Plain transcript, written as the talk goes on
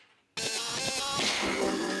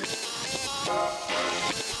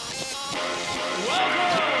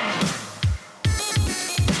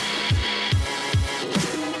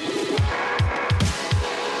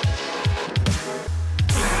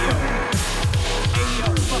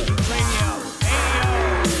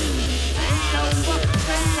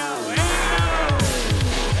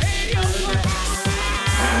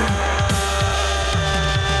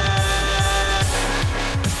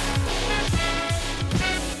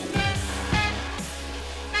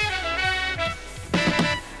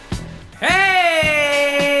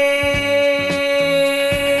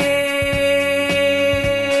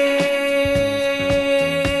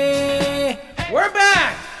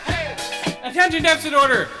Deficit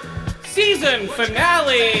Order season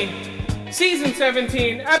finale, season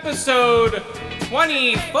 17, episode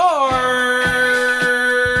 24.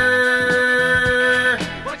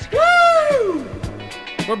 Woo!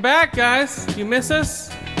 We're back, guys. You miss us?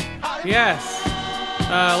 Yes.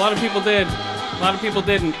 A lot of people did. A lot of people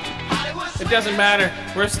didn't. It doesn't matter.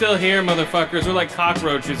 We're still here, motherfuckers. We're like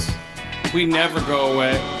cockroaches. We never go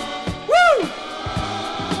away. Woo!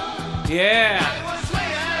 Yeah.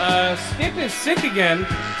 Skip is sick again.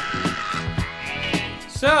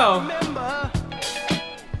 So,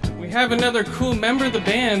 we have another cool member of the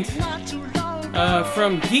band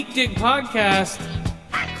from Geek Dig Podcast,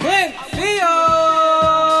 Clint Theo!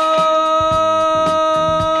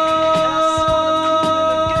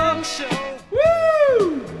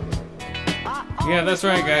 Woo! Yeah, that's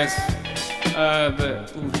right, guys.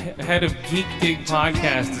 The head of Geek Dig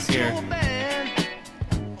Podcast is here.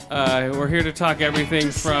 We're here to talk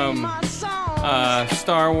everything from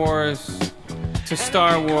Star Wars to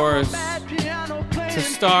Star Wars to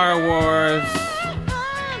Star Wars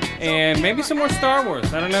and maybe some more Star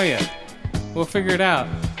Wars. I don't know yet. We'll figure it out.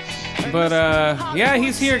 But yeah,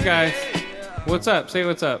 he's here, guys. What's up? Say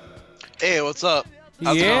what's up. Hey, what's up?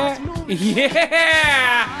 How's it going?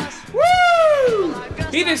 Yeah! Woo!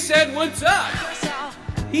 He just said what's up.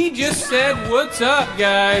 He just said what's up,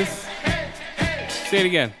 guys. Say it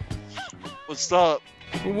again. What's up?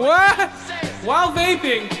 What? While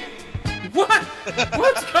vaping? What?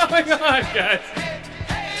 What's going on, guys?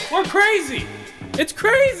 We're crazy. It's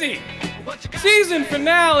crazy. Season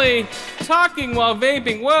finale. Talking while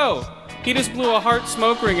vaping. Whoa. He just blew a heart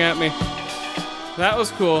smoke ring at me. That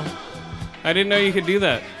was cool. I didn't know you could do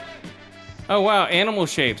that. Oh, wow. Animal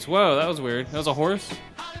shapes. Whoa, that was weird. That was a horse?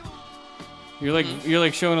 You're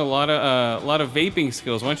like showing a lot of vaping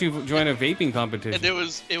skills. Why don't you join a vaping competition? And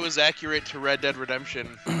it was accurate to Red Dead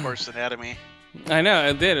Redemption horse anatomy. I know,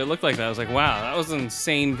 it did. It looked like that. I was like, wow, that was an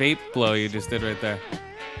insane vape blow you just did right there.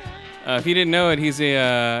 If you didn't know it, he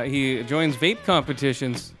joins vape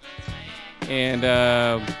competitions and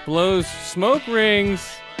blows smoke rings.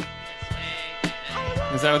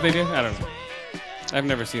 Is that what they do? I don't know. I've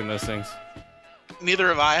never seen those things. Neither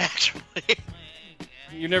have I, actually.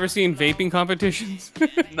 You've never seen vaping competitions?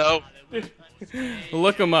 No.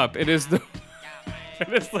 Look them up. It is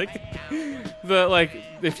like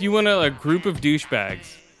if you want a group of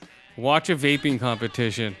douchebags, watch a vaping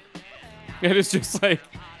competition. It is just like,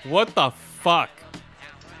 what the fuck?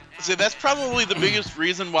 See, that's probably the biggest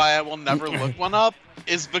reason why I will never look one up,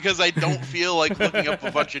 is because I don't feel like looking up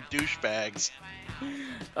a bunch of douchebags.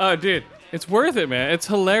 Oh, dude, it's worth it, man. It's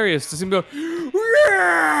hilarious to see them go,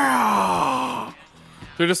 yeah!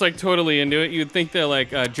 They're just like totally into it. You'd think they're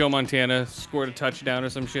like Joe Montana scored a touchdown or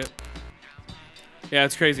some shit. Yeah,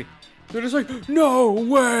 it's crazy. They're just like, no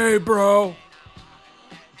way, bro.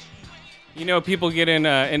 You know, people get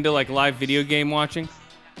into like live video game watching.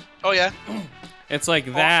 Oh yeah. It's like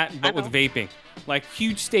that, but with vaping. Like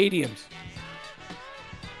huge stadiums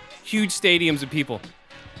of people.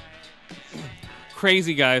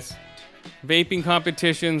 Crazy, guys. Vaping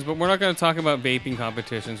competitions, but we're not going to talk about vaping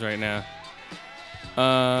competitions right now.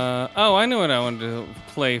 Oh, I know what I wanted to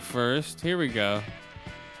play first. Here we go.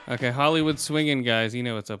 Okay, Hollywood Swingin', guys. You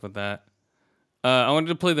know what's up with that. I wanted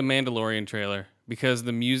to play the Mandalorian trailer because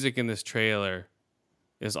the music in this trailer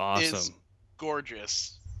is awesome. It's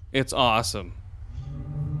gorgeous. It's awesome.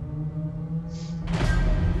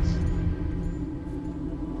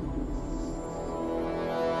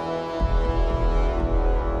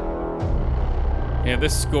 Yeah,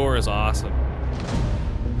 this score is awesome.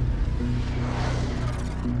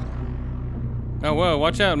 Oh, whoa,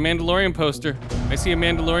 watch out, Mandalorian poster. I see a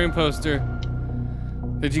Mandalorian poster.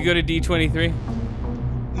 Did you go to D23?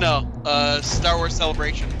 No, Star Wars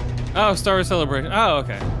Celebration. Oh, Star Wars Celebration. Oh,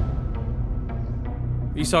 okay.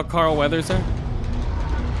 You saw Carl Weathers there?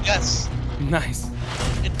 Yes. Nice.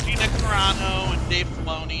 And Gina Carano and Dave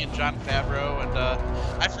Filoni and Jon Favreau and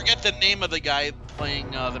I forget the name of the guy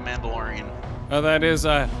playing the Mandalorian. That is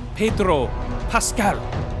Pedro Pascal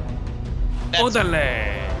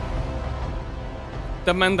Odale.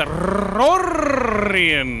 The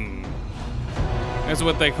Mandalorian is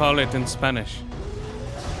what they call it in Spanish.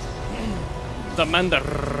 The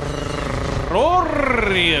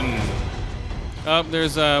Mandalorian. Oh,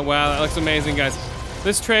 there's wow, that looks amazing, guys.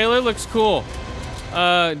 This trailer looks cool.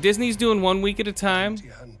 Disney's doing 1 week at a time.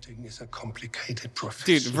 Hunting is a complicated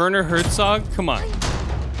profession. Dude, Werner Herzog, come on.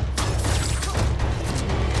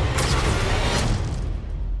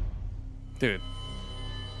 Dude.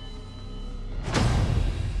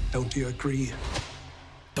 Don't you agree?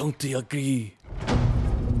 Don't you agree?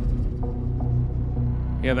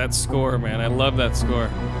 Yeah, that score, man. I love that score.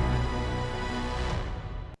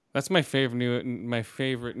 That's my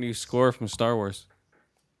favorite new score from Star Wars.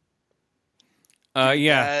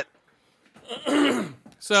 Yeah. So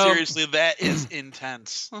Seriously, that is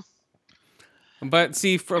intense. But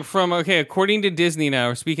see, from okay, according to Disney now,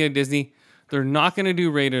 or speaking of Disney, they're not going to do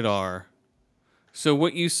rated R. So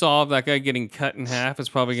what you saw of that guy getting cut in half is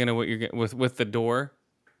probably going to what you're getting with the door.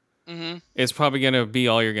 Mm-hmm. It's probably going to be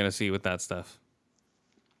all you're going to see with that stuff.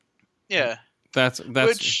 Yeah. That's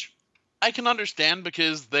Which I can understand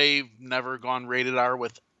because they've never gone rated R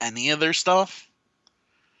with any of their stuff.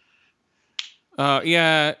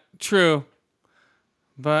 Yeah, true.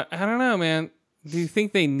 But I don't know, man. Do you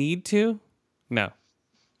think they need to? No.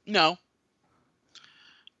 No.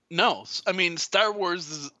 I mean, Star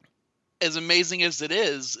Wars is as amazing as it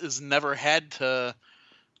is never had to.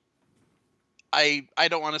 I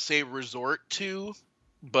don't want to say resort to,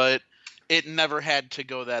 but it never had to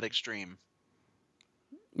go that extreme.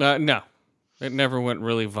 No, it never went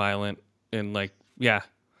really violent and yeah.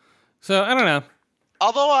 So I don't know.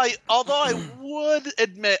 Although I would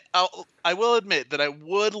admit, I will admit that I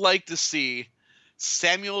would like to see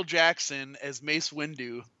Samuel Jackson as Mace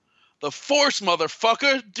Windu. The Force,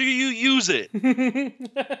 motherfucker! Do you use it?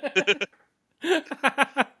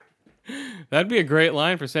 That'd be a great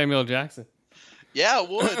line for Samuel Jackson. Yeah, it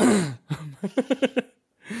would.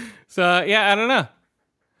 So yeah, I don't know.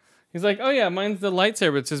 He's like, oh yeah, mine's the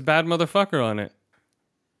lightsaber. It says "bad motherfucker" on it.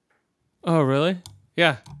 Oh really?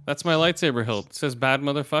 Yeah, that's my lightsaber hilt. It says "bad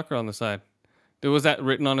motherfucker" on the side. Was that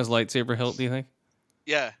written on his lightsaber hilt? Do you think?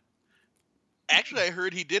 Yeah. Actually, I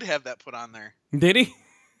heard he did have that put on there. Did he?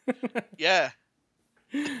 Yeah.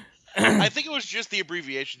 I think it was just the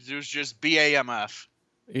abbreviations. It was just BAMF.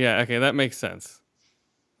 Yeah, okay, that makes sense.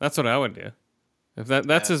 That's what I would do. If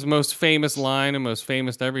that's his most famous line and most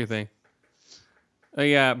famous everything.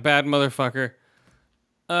 Yeah, bad motherfucker.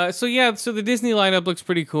 So the Disney lineup looks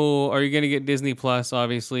pretty cool. Are you going to get Disney Plus,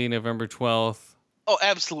 obviously, November 12th? Oh,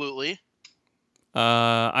 absolutely.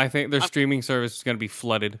 I think their streaming service is going to be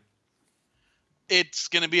flooded. It's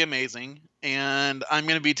going to be amazing, and I'm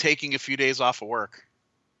going to be taking a few days off of work.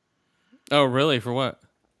 Oh, really? For what?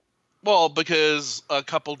 Well, because a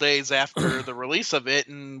couple days after the release of it,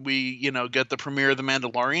 and we, get the premiere of The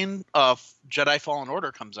Mandalorian, Jedi Fallen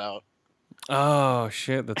Order comes out. Oh,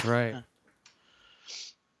 shit, that's right.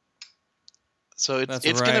 So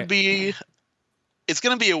it's going to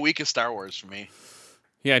be a week of Star Wars for me.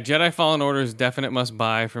 Yeah, Jedi Fallen Order is definite must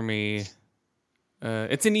buy for me.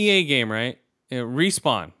 It's an EA game, right?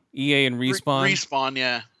 Respawn. EA and Respawn. Respawn,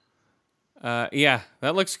 yeah. Yeah,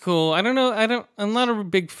 that looks cool. I don't know. I'm not a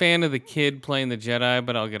big fan of the kid playing the Jedi,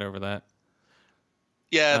 but I'll get over that.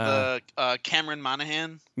 Yeah, the Cameron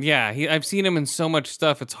Monaghan. Yeah, I've seen him in so much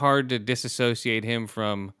stuff. It's hard to disassociate him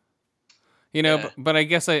from, Yeah. But I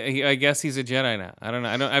guess I guess he's a Jedi now. I don't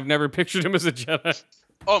know. I've never pictured him as a Jedi.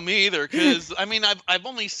 Oh, me either. Because I mean, I've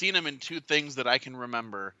only seen him in two things that I can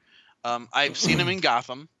remember. I've seen him in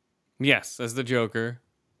Gotham. Yes, as the Joker.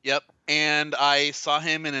 Yep, and I saw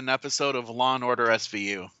him in an episode of Law and Order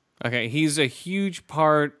SVU. Okay, he's a huge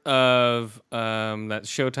part of that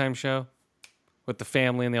Showtime show with the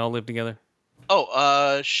family and they all live together.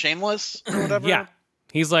 Oh, Shameless or whatever? Yeah,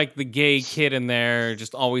 he's like the gay kid in there,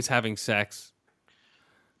 just always having sex.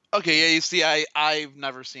 Okay, yeah, you see, I've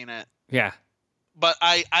never seen it. Yeah. But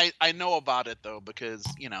I know about it, though, because,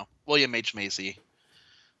 William H. Macy.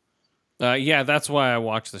 Yeah, that's why I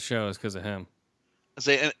watch the show, is because of him.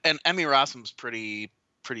 And Emmy Rossum's pretty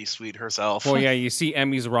sweet herself. Well, yeah, you see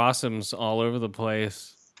Emmy's Rossums all over the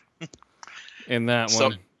place in that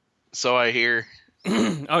one. So I hear.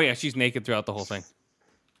 Oh, yeah, she's naked throughout the whole thing.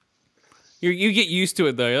 You get used to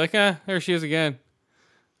it, though. You're like, there she is again.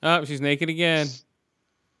 Oh, she's naked again.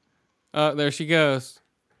 Oh, there she goes.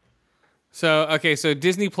 So, okay, so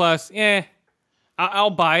Disney Plus,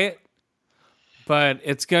 I'll buy it. But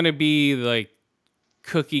it's going to be like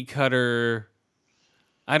cookie cutter.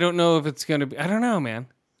 I don't know if it's going to be. I don't know, man.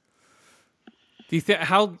 Do you think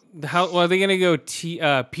how well, are they gonna go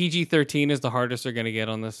PG-13 is the hardest they're gonna get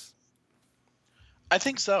on this? I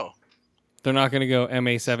think so. They're not gonna go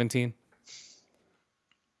MA-17.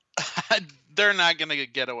 They're not gonna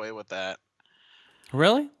get away with that.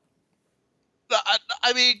 Really?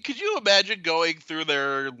 I mean, could you imagine going through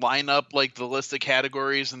their lineup, like the list of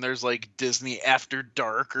categories, and there's like Disney After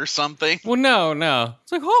Dark or something? Well, no.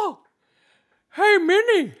 It's like, oh, hey,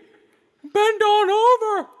 Minnie, bend on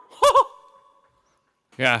over.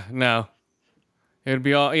 Yeah, no. It would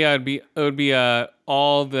be all. Yeah, it would be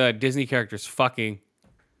all the Disney characters fucking.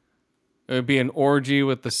 It would be an orgy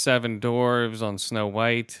with the 7 dwarves on Snow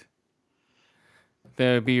White.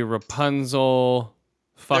 There would be Rapunzel.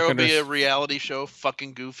 There will be a reality show,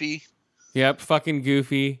 fucking Goofy. Yep, fucking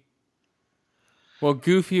Goofy. Well,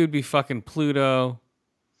 Goofy would be fucking Pluto.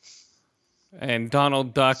 And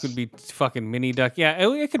Donald Duck would be fucking Minnie Duck. Yeah,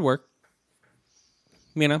 it could work.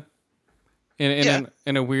 You know? In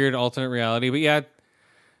a weird alternate reality. But yeah,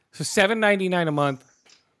 so $7.99 a month.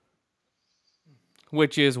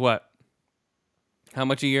 Which is what? How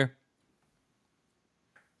much a year?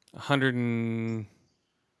 100 and...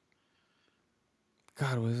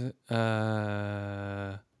 God, was it?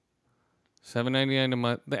 $7.99 a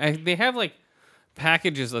month. They have like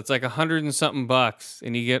packages that's like 100 and something bucks,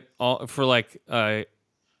 and you get all for like a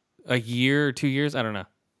year or 2 years. I don't know.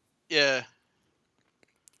 Yeah,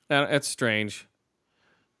 That's strange.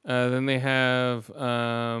 Then they have.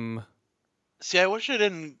 See, I wish I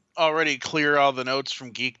didn't already clear all the notes from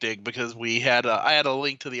Geek Dig because I had a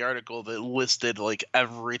link to the article that listed like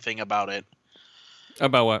everything about it.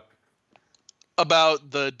 About what?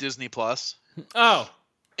 About the Disney Plus. Oh,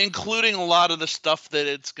 including a lot of the stuff that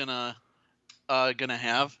it's gonna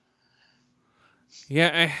have.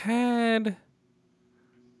 Yeah, I had.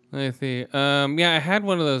 Let me see. Yeah, I had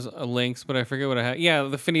one of those links, but I forget what I had. Yeah,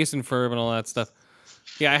 the Phineas and Ferb and all that stuff.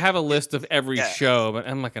 Yeah, I have a list of every show, but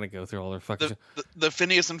I'm not gonna go through all their fucking. The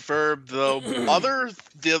Phineas and Ferb,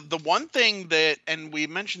 the one thing that, and we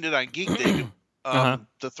mentioned it on Geek Dig,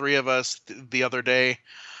 the three of us the other day.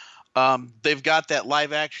 They've got that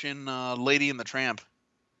live action Lady and the Tramp.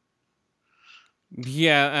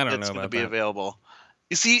 Yeah, I don't know about that. It's going to be available.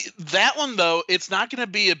 You see, that one, though, it's not going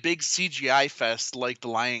to be a big CGI fest like The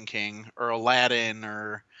Lion King or Aladdin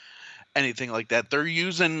or anything like that. They're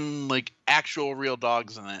using, like, actual real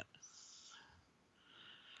dogs in it.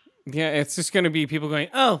 Yeah, it's just going to be people going,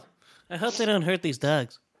 oh, I hope they don't hurt these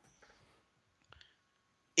dogs.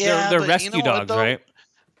 Yeah, they're rescue dogs, though, right?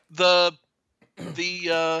 The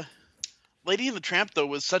Lady and the Tramp, though,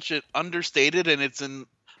 was such an understated, and it's in,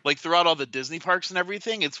 like, throughout all the Disney parks and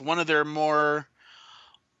everything, it's one of their more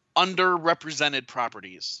underrepresented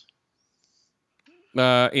properties.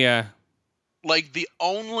 Yeah. Like, the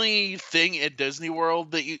only thing at Disney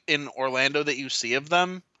World in Orlando that you see of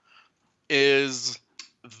them is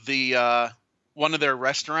the one of their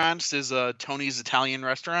restaurants is a Tony's Italian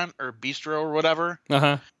restaurant or bistro or whatever.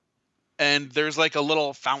 And there's like a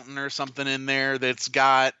little fountain or something in there that's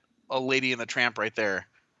got a Lady and the Tramp right there.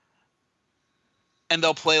 And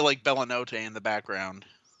they'll play like Bella Notte in the background.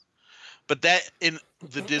 But that in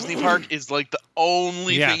the Disney park is like the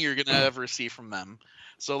only thing you're going to ever see from them.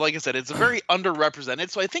 So like I said, it's a very underrepresented.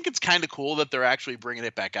 So I think it's kind of cool that they're actually bringing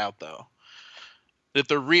it back out, though. That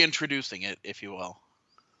they're reintroducing it, if you will.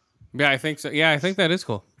 Yeah, I think so. Yeah, I think that is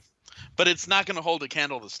cool. But it's not going to hold a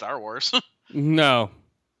candle to Star Wars. No.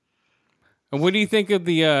 And what do you think of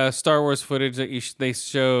the Star Wars footage that they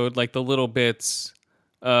showed, like the little bits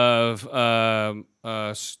of Rise of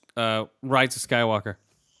Skywalker?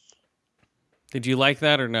 Did you like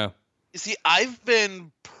that or no? You see, I've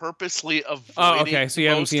been purposely avoiding. Oh, okay. So you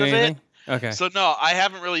haven't seen anything? Okay. So no, I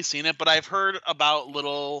haven't really seen it, but I've heard about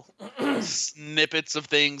little snippets of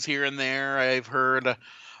things here and there. I've heard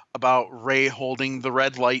about Rey holding the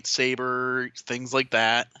red lightsaber, things like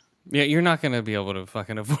that. Yeah, you're not gonna be able to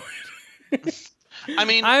fucking avoid it. I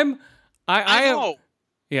mean, I know.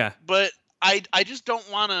 Yeah. But I just don't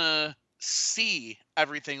want to see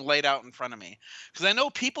everything laid out in front of me, because I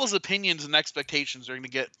know people's opinions and expectations are going to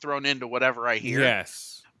get thrown into whatever I hear.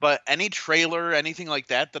 Yes. But any trailer, anything like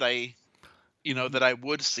that I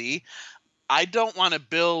would see, I don't want to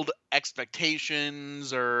build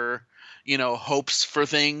expectations or, hopes for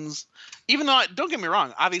things. Even though, don't get me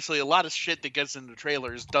wrong, obviously a lot of shit that gets into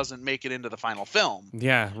trailers doesn't make it into the final film.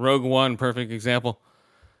 Yeah, Rogue One, perfect example.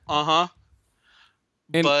 But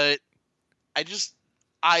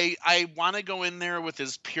I want to go in there with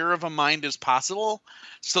as pure of a mind as possible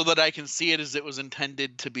so that I can see it as it was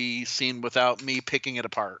intended to be seen without me picking it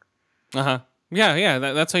apart. Yeah,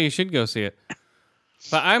 that's how you should go see it.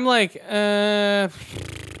 But I'm like,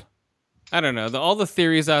 I don't know. All the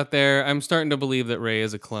theories out there, I'm starting to believe that Rey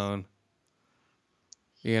is a clone.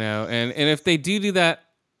 And if they do that,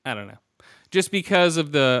 I don't know. Just because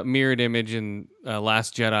of the mirrored image in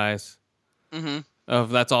Last Jedi's, of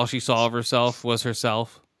that's all she saw of herself was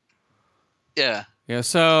herself. Yeah. Yeah,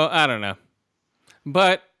 so I don't know.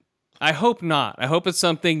 But I hope not. I hope it's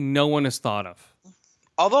something no one has thought of.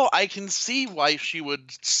 Although I can see why she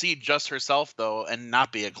would see just herself, though, and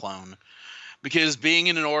not be a clone. Because being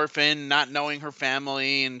an orphan, not knowing her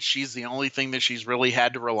family, and she's the only thing that she's really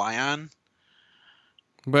had to rely on.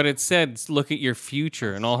 But it said, look at your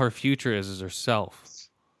future, and all her future is herself.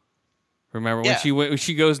 Remember when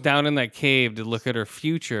she goes down in that cave to look at her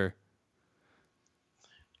future,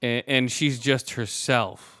 and she's just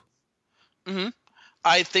herself. Mm-hmm.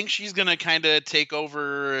 I think she's gonna kind of take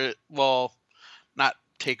over. Well, not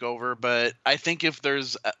take over, but I think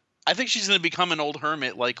I think she's gonna become an old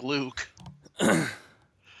hermit like Luke.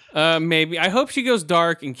 Maybe. I hope she goes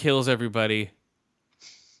dark and kills everybody.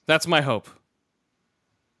 That's my hope.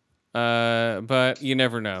 But you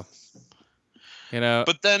never know.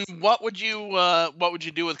 But then, what would you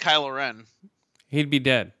do with Kylo Ren? He'd be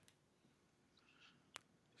dead.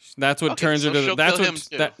 That's what turns her to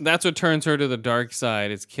the, that's what turns her to the dark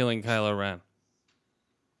side. Is killing Kylo Ren.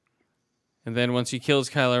 And then once she kills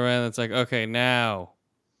Kylo Ren, it's like, okay, now.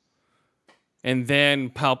 And then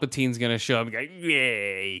Palpatine's gonna show up and go,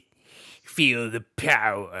 yay, feel the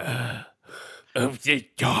power of the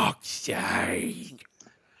dark side.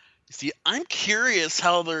 See, I'm curious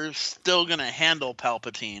how they're still gonna handle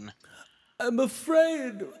Palpatine. I'm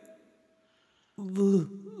afraid the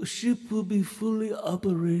ship will be fully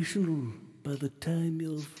operational by the time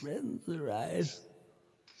your friends arrive.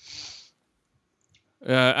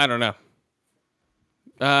 I don't know.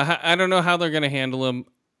 I don't know how they're gonna handle him.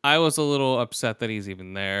 I was a little upset that he's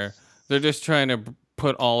even there. They're just trying to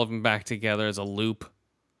put all of them back together as a loop,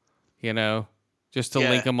 just to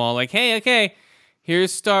link them all. Like, hey, okay,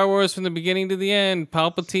 here's Star Wars from the beginning to the end.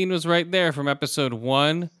 Palpatine was right there from episode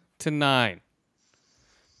 1 to 9.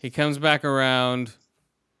 He comes back around.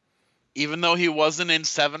 Even though he wasn't in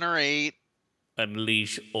 7 or 8.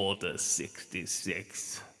 Unleash Order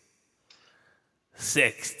 66.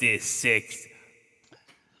 66.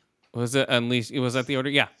 Was it Unleash? Was that the order?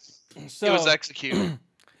 Yeah. So, it was Execute.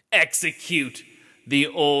 Execute the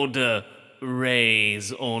Order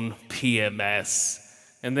Rays on PMS.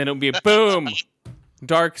 And then it'll be a boom.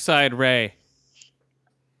 Dark side Rey.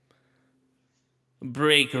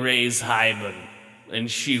 Break Rey's hymen, and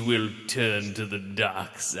she will turn to the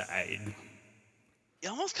dark side. You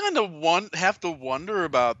almost kind of have to wonder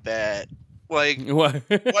about that. Like, what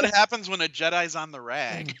happens when a Jedi's on the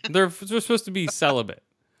rag? They're supposed to be celibate.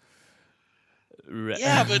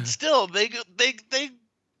 Yeah, but still, they're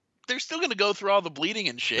still gonna go through all the bleeding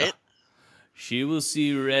and shit. She will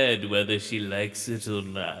see red whether she likes it or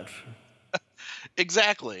not.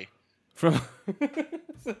 Exactly.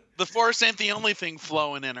 The Force ain't the only thing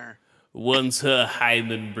flowing in her. Once her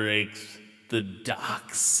hymen breaks, the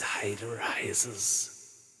dark side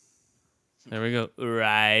rises. There we go.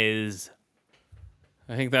 Rise.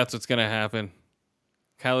 I think that's what's gonna happen.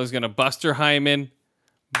 Kylo's gonna bust her hymen.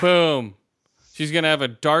 Boom. She's gonna have a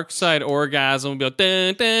dark side orgasm. Be like,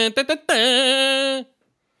 dun, dun, dun, dun, dun.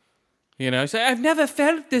 She's like, I've never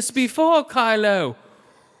felt this before, Kylo.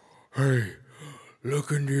 Hey,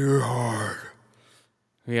 look into your heart.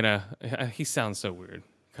 He sounds so weird,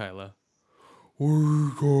 Kylo. What are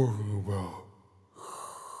you talking about?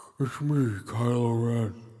 It's me, Kylo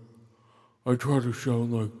Ren. I try to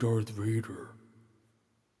sound like Darth Vader.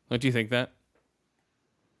 Don't you think that?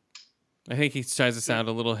 I think he tries to sound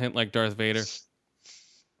a little hint like Darth Vader.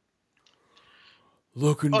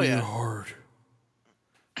 Look into your heart.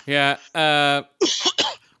 Yeah.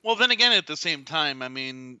 Well, then again, at the same time, I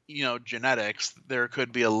mean, genetics, there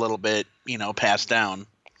could be a little bit, passed down.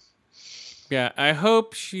 Yeah, I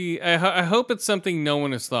hope I hope it's something no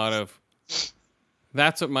one has thought of.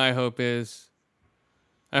 That's what my hope is.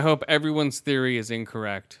 I hope everyone's theory is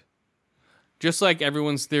incorrect. Just like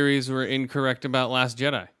everyone's theories were incorrect about Last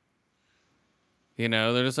Jedi.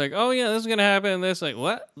 They're just like, oh yeah, this is going to happen. And this, like,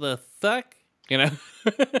 what the fuck?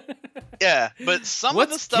 Yeah, but some of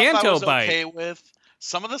the stuff I was okay with.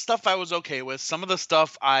 Some of the stuff I was okay with. Some of the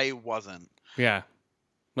stuff I wasn't. Yeah.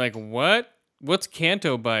 Like, what? What's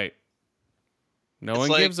Canto Bite? No one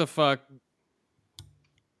gives a fuck.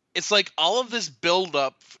 It's like all of this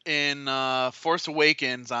buildup in Force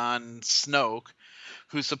Awakens on Snoke,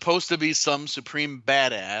 who's supposed to be some supreme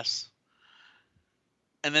badass.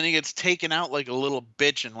 And then he gets taken out like a little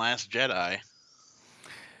bitch in Last Jedi.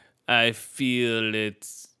 I feel it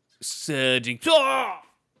surging. Oh!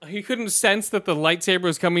 He couldn't sense that the lightsaber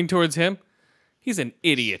was coming towards him. He's an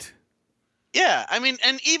idiot. Yeah, I mean,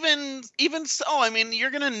 and even so, I mean,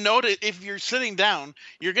 you're gonna notice if you're sitting down,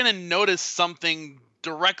 you're gonna notice something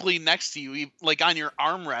directly next to you, like on your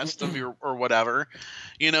armrest of your or whatever,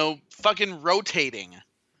 fucking rotating.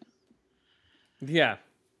 Yeah.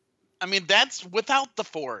 I mean, that's without the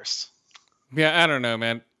Force. Yeah, I don't know,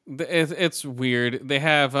 man. It's weird. They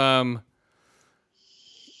have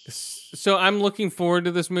so I'm looking forward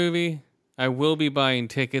to this movie. I will be buying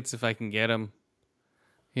tickets if I can get them.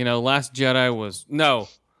 Last Jedi was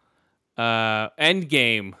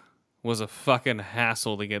Endgame was a fucking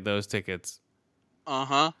hassle to get those tickets.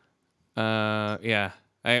 Uh-huh. Yeah.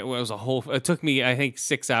 It took me, I think,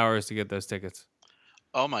 6 hours to get those tickets.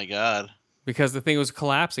 Oh my God. Because the thing was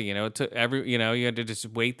collapsing, it took you had to just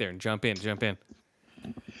wait there and jump in.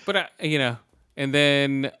 But, and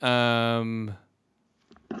then,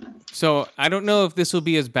 so I don't know if this will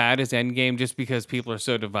be as bad as Endgame just because people are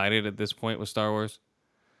so divided at this point with Star Wars.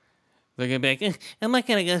 They're going to be like, I'm not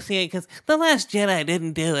going to go see it because The Last Jedi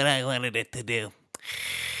didn't do what I wanted it to do.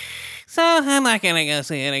 So I'm not going to go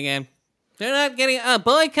see it again. They're not getting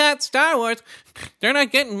boycott Star Wars. They're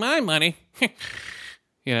not getting my money.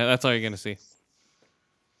 That's all you're going to see.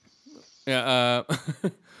 Yeah,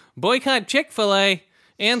 boycott Chick-fil-A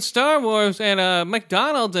and Star Wars and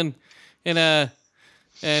McDonald's and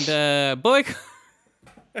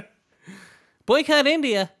boycott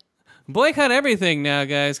India. Boycott everything now,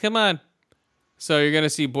 guys. Come on. So you're going to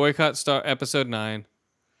see boycott Star Episode 9.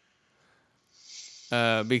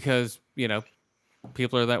 Because,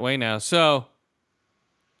 people are that way now. So,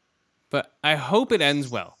 but I hope it ends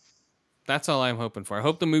well. That's all I'm hoping for. I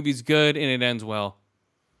hope the movie's good and it ends well.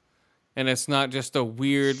 And it's not just a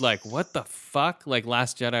weird, like, what the fuck? Like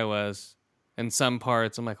Last Jedi was. In some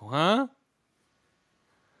parts, I'm like, huh?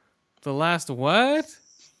 The last what?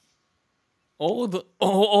 Old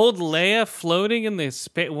Leia floating in the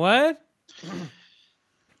space. What?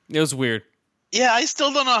 It was weird. Yeah, I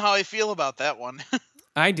still don't know how I feel about that one.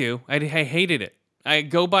 I do. I hated it. I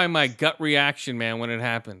go by my gut reaction, man, when it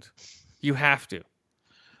happened. You have to.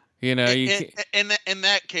 You can't. In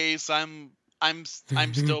that case, I'm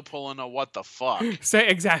still pulling a what the fuck. Say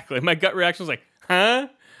exactly. My gut reaction was like, huh?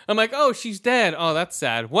 I'm like, oh, she's dead. Oh, that's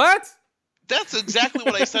sad. What? That's exactly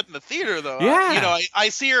what I said in the theater, though. Yeah. I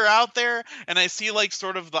see her out there, and I see like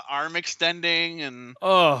sort of the arm extending, and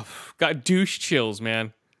got douche chills,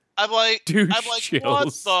 man. I'm like, Chills. what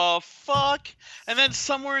the fuck? And then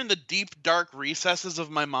somewhere in the deep, dark recesses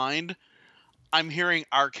of my mind, I'm hearing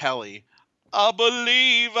R. Kelly. I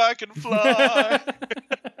believe I can fly.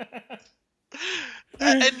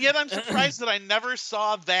 And yet I'm surprised that I never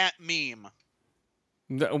saw that meme.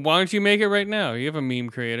 Why don't you make it right now? You have a meme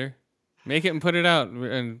creator. Make it and put it out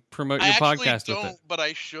and promote your podcast with it. But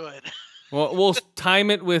I should. Well, we'll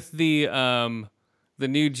time it with the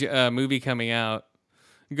new movie coming out.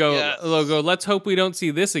 Go. Let's hope we don't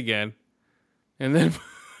see this again. And then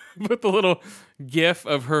put the little GIF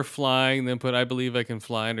of her flying. Then put "I believe I can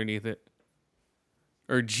fly" underneath it,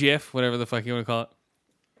 or GIF, whatever the fuck you want to call it.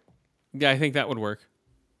 Yeah, I think that would work.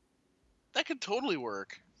 That could totally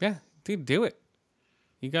work. Yeah, dude, do it.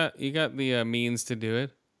 You got the means to do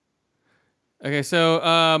it. Okay, so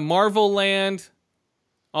Marvel Land,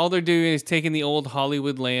 all they're doing is taking the old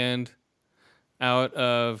Hollywood land out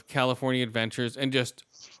of California Adventures and just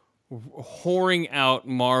whoring out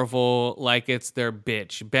Marvel like it's their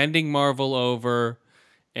bitch, bending Marvel over,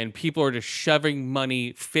 and people are just shoving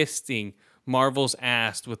money, fisting Marvel's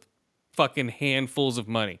ass with fucking handfuls of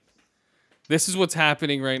money. This is what's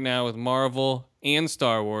happening right now with Marvel and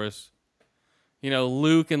Star Wars.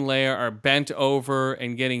 Luke and Leia are bent over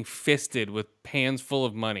and getting fisted with pans full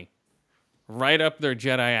of money. Right up their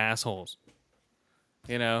Jedi assholes.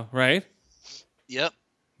 Right? Yep.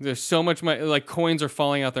 There's so much money. Like, coins are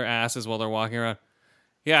falling out their asses while they're walking around.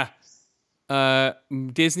 Yeah.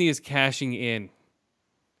 Disney is cashing in.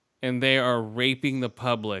 And they are raping the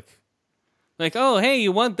public. Like, oh, hey,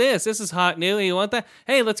 you want this? This is hot new. You want that?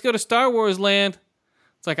 Hey, let's go to Star Wars Land.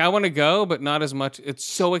 It's like, I want to go, but not as much. It's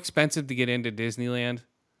so expensive to get into Disneyland.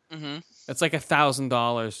 Mm-hmm. It's like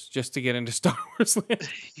 $1,000 just to get into Star Wars Land.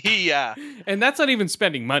 Yeah. And that's not even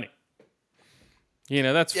spending money.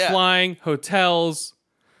 That's flying, hotels,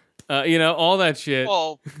 all that shit.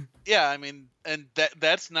 Well, yeah, I mean, and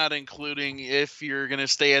that's not including if you're going to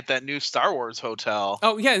stay at that new Star Wars hotel.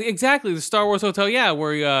 Oh, yeah, exactly. The Star Wars hotel, yeah,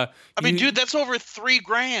 where... I mean, dude, that's over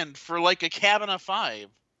 $3,000 for like a cabin of 5.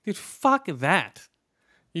 Dude, fuck that.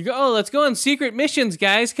 You go, oh, let's go on secret missions,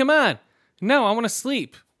 guys. Come on. No, I want to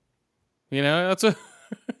sleep. That's a...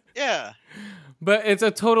 Yeah. But it's a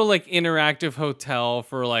total like interactive hotel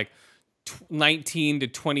for like 19 to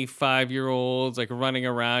 25-year-olds like running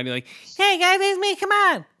around. You're like, hey guys, it's me. Come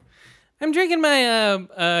on. I'm drinking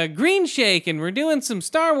my green shake and we're doing some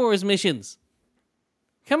Star Wars missions.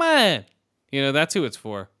 Come on. You know, that's who it's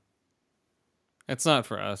for. It's not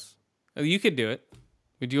for us. You could do it.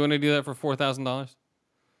 Would you want to do that for $4,000?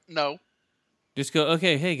 No. Just go,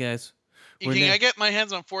 okay, hey guys. I get my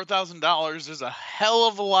hands on $4,000. There's a hell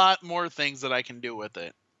of a lot more things that I can do with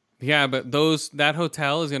it. Yeah, but that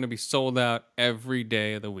hotel is going to be sold out every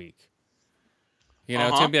day of the week. You know,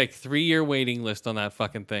 it's going to be like 3-year waiting list on that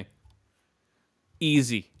fucking thing.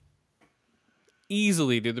 Easily,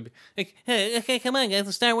 dude. Like, hey, okay, come on, guys.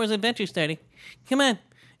 The Star Wars adventure starting. Come on.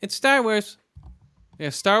 It's Star Wars. Yeah,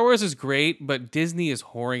 Star Wars is great, but Disney is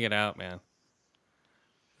whoring it out, man.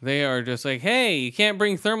 They are just like, hey, you can't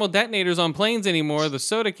bring thermal detonators on planes anymore, the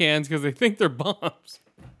soda cans, because they think they're bombs.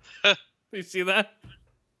 You see that?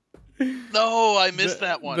 No, I missed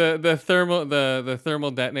that one. The thermal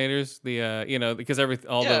detonators, because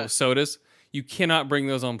all the sodas, you cannot bring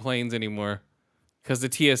those on planes anymore because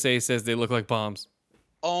the TSA says they look like bombs.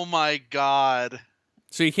 Oh my God.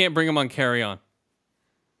 So you can't bring them on carry-on.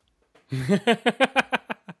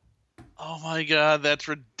 Oh my God, that's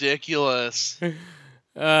ridiculous.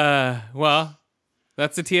 Well,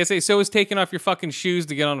 that's the TSA. So is taking off your fucking shoes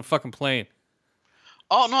to get on a fucking plane.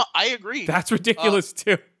 Oh no, I agree. That's ridiculous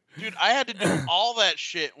too. Dude, I had to do all that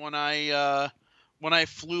shit when I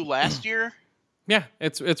flew last year. Yeah,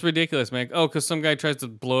 it's ridiculous, man. Oh, because some guy tries to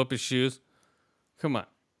blow up his shoes. Come on.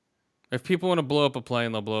 If people want to blow up a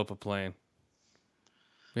plane, they'll blow up a plane.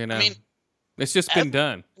 You know, I mean, it's just been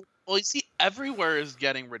done. Well, you see, everywhere is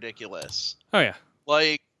getting ridiculous. Oh yeah.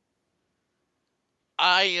 Like,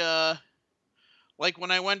 like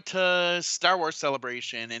when I went to Star Wars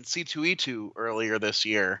Celebration and C2E2 earlier this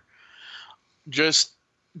year,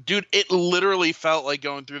 dude, it literally felt like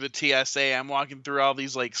going through the TSA. I'm walking through all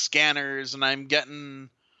these like scanners and I'm getting,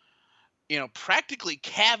 practically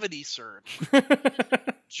cavity search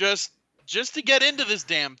just to get into this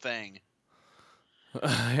damn thing.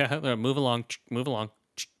 Yeah, move along.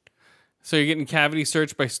 So you're getting cavity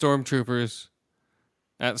searched by stormtroopers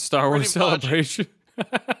at Star Wars Celebration.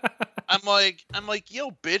 I'm like,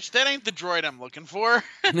 yo, bitch, that ain't the droid I'm looking for.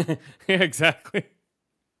 Yeah, exactly.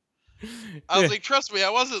 I was like, trust me,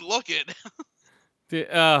 I wasn't looking.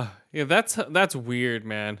 Yeah, that's weird,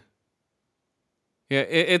 man. Yeah,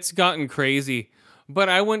 it's gotten crazy. But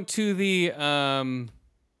I went to the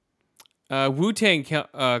Wu-Tang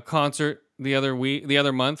concert the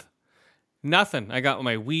other month. Nothing. I got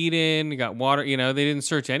my weed in, got water. They didn't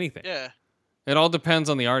search anything. Yeah. It all depends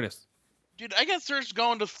on the artist. Dude, I got searched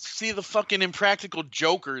going to see the fucking Impractical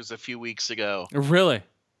Jokers a few weeks ago. Really?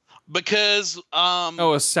 Because scared.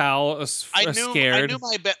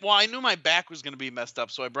 I knew my back was going to be messed up,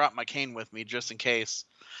 so I brought my cane with me just in case.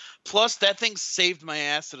 Plus, that thing saved my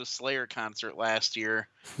ass at a Slayer concert last year.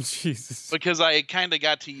 Jesus. Because I kind of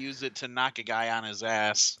got to use it to knock a guy on his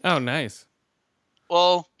ass. Oh, nice.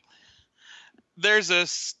 Well, there's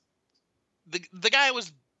the guy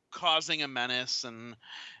was causing a menace, and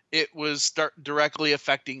it was directly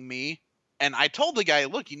affecting me. And I told the guy,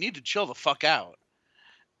 look, you need to chill the fuck out.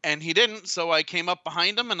 And he didn't, so I came up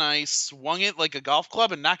behind him and I swung it like a golf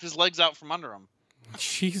club and knocked his legs out from under him.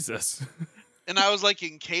 Jesus. And I was like,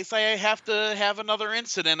 in case I have to have another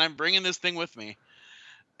incident, I'm bringing this thing with me.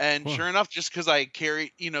 And sure enough, just because I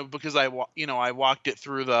carry, because I walked it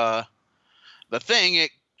through the thing, it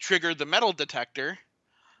triggered the metal detector.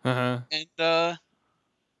 Uh-huh. And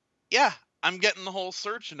yeah, I'm getting the whole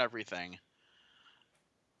search and everything.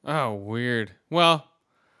 Oh, weird. Well,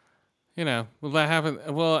 will that happen?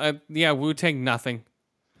 Well, yeah, Wu-Tang, nothing.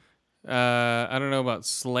 I don't know about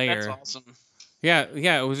Slayer. That's awesome. Yeah,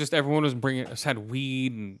 it was just everyone had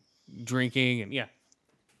weed and drinking, and yeah.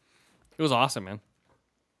 It was awesome, man.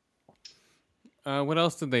 What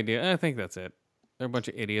else did they do? I think that's it. They're a bunch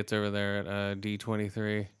of idiots over there at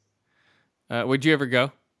D23. Would you ever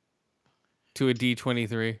go to a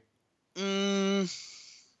D23?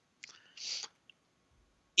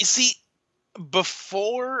 You see,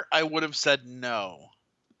 before I would have said no,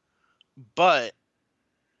 but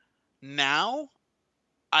now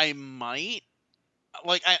I might.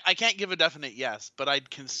 Like, I can't give a definite yes, but I'd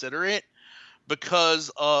consider it because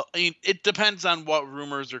it depends on what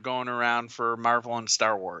rumors are going around for Marvel and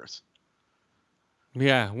Star Wars.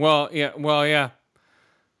 Yeah, yeah.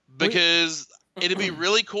 Because it'd be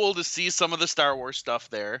really cool to see some of the Star Wars stuff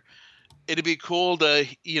there. It'd be cool to,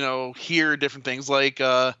 hear different things like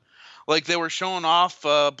they were showing off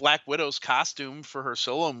Black Widow's costume for her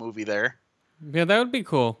solo movie there. Yeah, that would be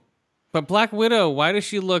cool. But Black Widow, why does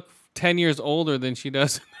she look 10 years older than she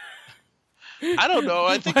does? I don't know.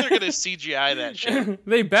 I think they're gonna CGI that shit.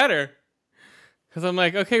 They better. Because I'm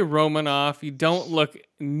like, okay, Romanoff, you don't look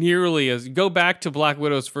nearly as... Go back to Black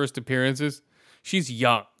Widow's first appearances. She's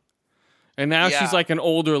young. And now she's like an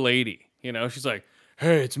older lady. You know, she's like,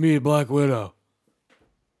 hey, it's me, Black Widow.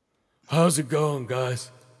 How's it going,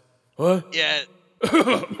 guys? What? Yeah.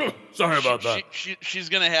 Sorry about that. She's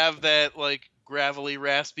gonna have that like gravelly,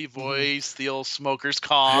 raspy voice, the old smoker's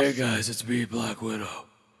cough. Hey guys, it's me, Black Widow.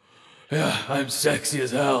 Yeah, I'm sexy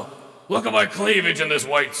as hell. Look at my cleavage in this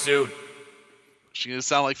white suit. She's gonna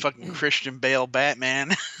sound like fucking Christian Bale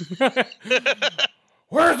Batman.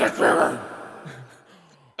 Where's the trigger?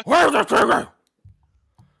 Where's the trigger?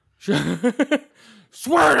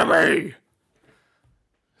 Swear to me!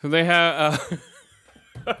 So they have...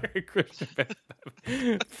 Christian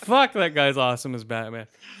Batman. Fuck, that guy's awesome as Batman.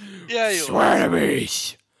 Yeah, you Swear to me!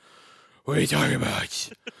 What are you talking about?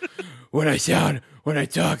 When I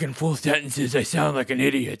talk in full sentences, I sound like an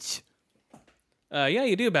idiot. Yeah,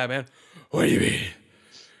 you do, Batman. What do you mean?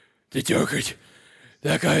 The Joker's...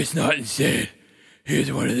 That guy's not insane.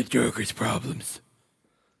 He's one of the Joker's problems.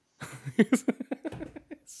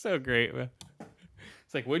 So great, man.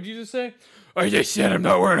 It's like, what'd you just say? I just said I'm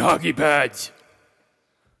not wearing hockey pads.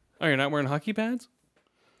 Oh, you're not wearing hockey pads?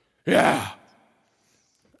 Yeah.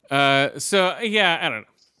 So, yeah, I don't know.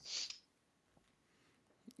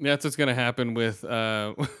 That's what's going to happen with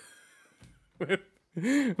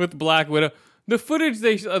Black Widow. The footage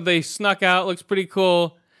they snuck out looks pretty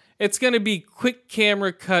cool. It's going to be quick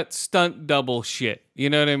camera cut stunt double shit. You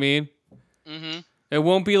know what I mean? Mm-hmm. It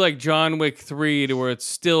won't be like John Wick 3 to where it's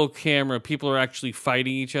still camera. People are actually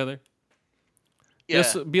fighting each other. Yeah.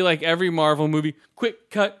 This will be like every Marvel movie. Quick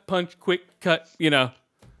cut, punch, quick cut, you know.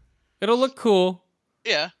 It'll look cool.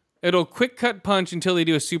 Yeah. It'll quick cut punch until they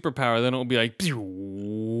do a superpower. Then it'll be like,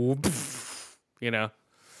 you know.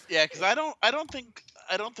 Yeah, because I don't think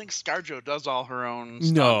ScarJo does all her own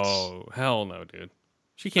stunts. No, hell no, dude.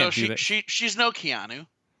 She can't do that. She's no Keanu.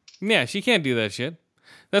 Yeah, she can't do that shit.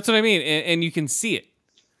 That's what I mean, and you can see it.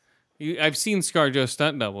 I've seen ScarJo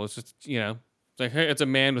stunt double. It's just, you know, it's like, hey, it's a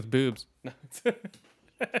man with boobs. No,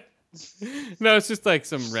 it's just like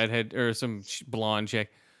some redhead or some blonde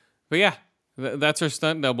chick. But yeah, that's her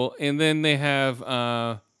stunt double. And then they have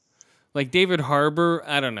like David Harbour.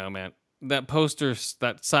 I don't know, man. That poster,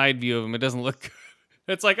 that side view of him, it doesn't look good.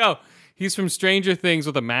 It's like, oh, he's from Stranger Things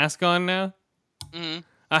with a mask on now. Mm-hmm.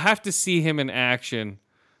 I have to see him in action.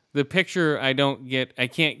 The picture, I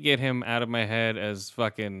can't get him out of my head as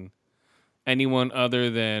fucking anyone other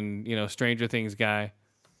than, you know, Stranger Things guy.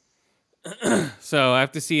 So I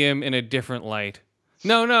have to see him in a different light.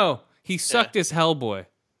 No, he sucked as Hellboy.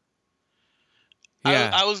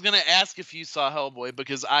 Yeah. I was going to ask if you saw Hellboy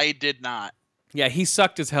because I did not. Yeah, he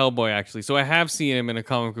sucked as Hellboy, actually. So I have seen him in a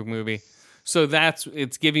comic book movie. So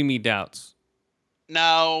it's giving me doubts.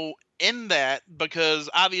 Now, in that, because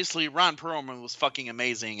obviously Ron Perlman was fucking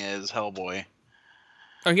amazing as Hellboy.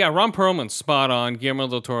 Oh, yeah, Ron Perlman's spot on. Guillermo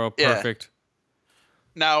del Toro, perfect.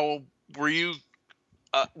 Now, were you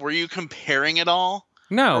comparing it all?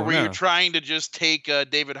 No, Or were you trying to just take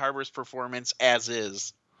David Harbour's performance as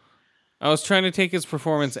is? I was trying to take his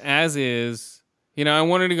performance as is. You know, I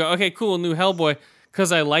wanted to go, okay, cool, new Hellboy,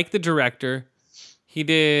 because I like the director. He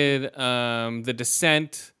did The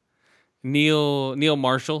Descent, Neil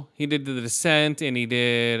Marshall. He did The Descent, and he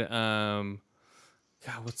did, God,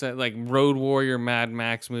 what's that, like Road Warrior Mad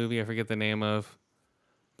Max movie? I forget the name of.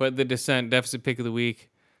 But The Descent, Deficit Pick of the Week.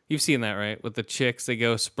 You've seen that, right? With the chicks, they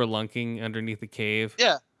go spelunking underneath the cave.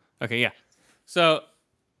 Yeah. Okay, yeah. So,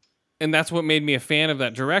 and that's what made me a fan of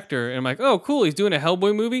that director. And I'm like, oh, cool, he's doing a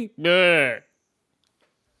Hellboy movie? Bleh.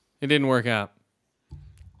 It didn't work out.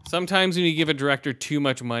 Sometimes when you give a director too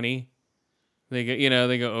much money, they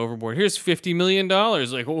go overboard. Here's $50 million.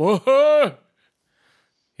 Like, whoa.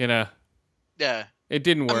 You know. Yeah. It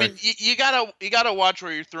didn't work. I mean, you gotta watch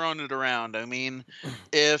where you're throwing it around. I mean,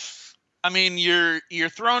 you're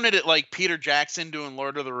throwing it at like Peter Jackson doing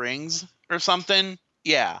Lord of the Rings or something.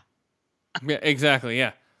 Yeah. Yeah, exactly.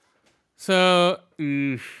 Yeah. So,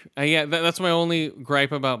 that's my only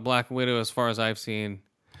gripe about Black Widow as far as I've seen.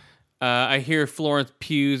 I hear Florence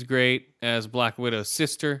Pugh's great as Black Widow's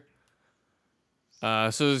sister.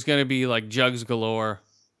 So there's going to be like jugs galore.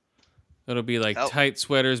 It'll be like tight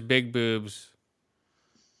sweaters, big boobs.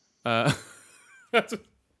 That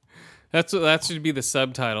should be the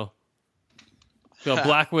subtitle.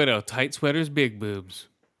 Black Widow, tight sweaters, big boobs.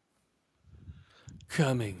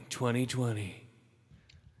 Coming 2020.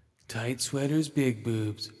 Tight sweaters, big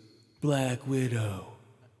boobs. Black Widow.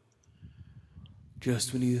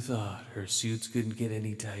 Just when you thought her suits couldn't get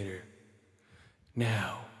any tighter.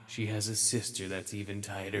 Now she has a sister that's even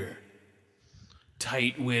tighter.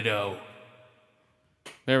 Tight Widow.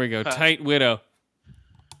 There we go. Tight Widow.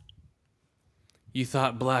 You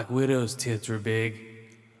thought Black Widow's tits were big?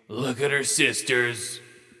 Look at her sisters.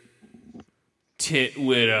 Tit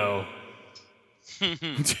Widow.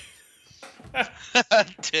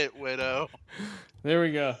 Tit Widow. There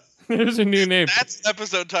we go. There's a new name. That's the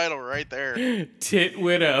episode title right there. Tit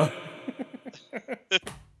Widow.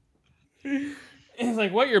 It's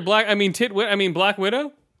like, what? You're black? I mean, Black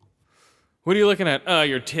Widow? What are you looking at?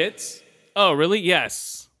 Your tits? Oh, really?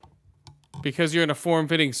 Yes. Because you're in a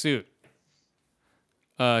form-fitting suit.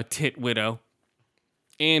 Tit Widow.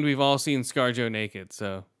 And we've all seen ScarJo naked,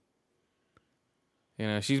 so. You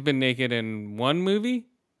know, she's been naked in one movie?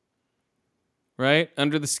 Right?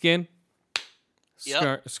 Under the Skin?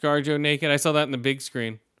 Yep. ScarJo naked. I saw that in the big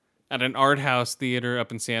screen at an art house theater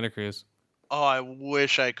up in Santa Cruz. Oh, I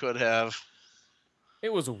wish I could have.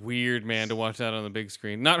 It was weird, man, to watch that on the big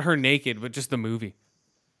screen. Not her naked, but just the movie.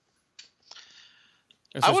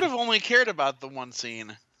 I would have only cared about the one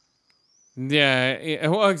scene. Yeah,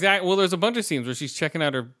 well, exactly. Well, there's a bunch of scenes where she's checking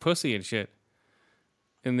out her pussy and shit.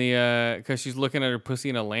 In the, because she's looking at her pussy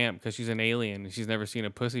in a lamp because she's an alien and she's never seen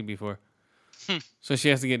a pussy before. So she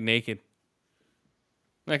has to get naked.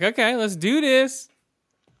 Like, okay, let's do this.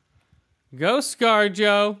 Go,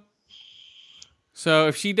 ScarJo. So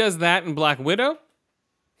if she does that in Black Widow,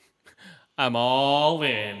 I'm all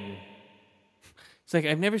in. It's like,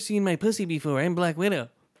 I've never seen my pussy before. I'm Black Widow.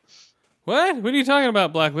 What? What are you talking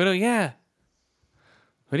about, Black Widow? Yeah.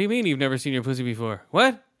 What do you mean you've never seen your pussy before?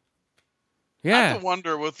 What? Yeah. I have to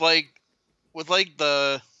wonder with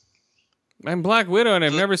the I'm Black Widow and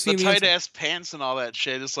I've never seen the tight ass pants and all that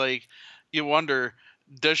shit. It's like you wonder,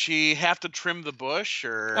 does she have to trim the bush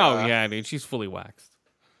or? Oh yeah, dude, she's fully waxed.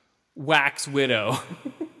 Wax Widow.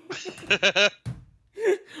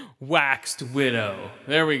 Waxed Widow.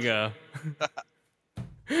 There we go.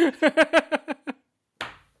 It's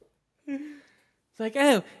like,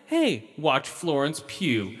 oh, hey, watch Florence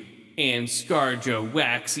Pugh and ScarJo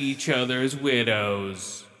wax each other's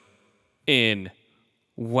widows in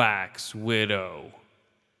Wax Widow.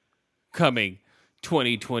 Coming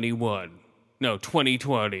 2021. No,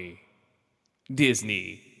 2020.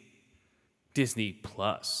 Disney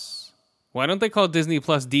Plus. Why don't they call Disney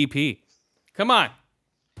Plus DP? Come on.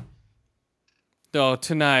 Oh,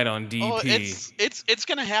 tonight on DP. Oh, it's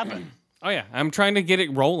gonna happen. Oh yeah, I'm trying to get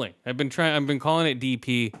it rolling. I've been calling it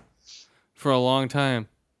DP for a long time.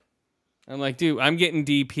 I'm like, dude, I'm getting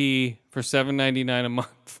DP for $7.99 a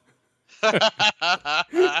month.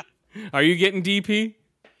 Are you getting DP?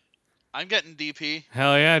 I'm getting DP.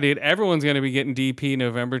 Hell yeah, dude. Everyone's gonna be getting DP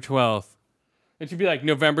November 12th. It should be like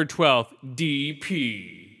November 12th,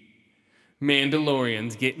 DP.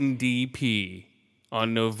 Mandalorian's getting DP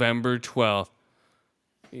on November 12th.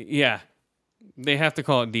 Yeah, they have to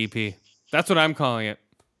call it DP. That's what I'm calling it.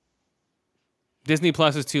 Disney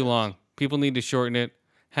Plus is too long. People need to shorten it.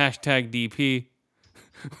 Hashtag DP.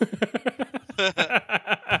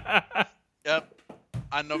 Yep.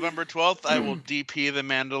 On November 12th, I will DP The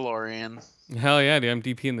Mandalorian. Hell yeah, dude. I'm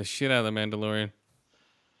DPing the shit out of The Mandalorian.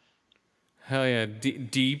 Hell yeah.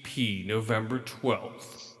 DP November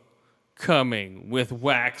 12th. Coming with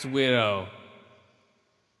Wax Widow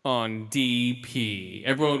on DP.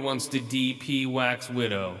 Everyone wants to DP Wax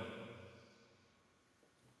Widow.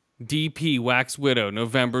 DP Wax Widow,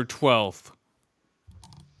 November 12th.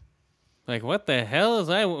 Like, what the hell is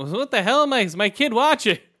my kid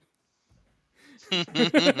watching?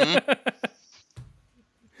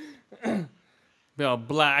 Bill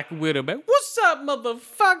Black Widow. What's up,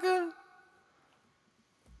 motherfucker?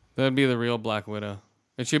 That'd be the real Black Widow.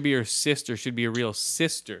 It should be her sister. Should be a real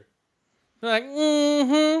sister. They're like,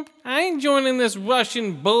 I ain't joining this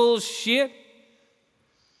Russian bullshit.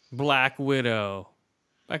 Black Widow.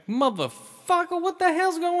 Like, motherfucker, what the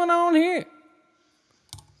hell's going on here?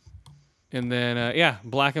 And then, yeah,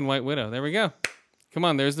 Black and White Widow. There we go. Come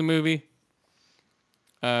on, there's the movie.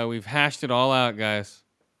 We've hashed it all out, guys.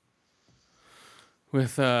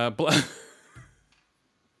 With Black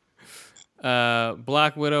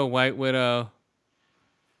Widow, White Widow.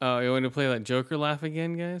 Oh, you want to play that Joker laugh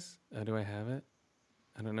again, guys? Do I have it?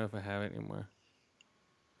 I don't know if I have it anymore.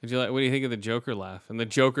 What do you think of the Joker laugh and the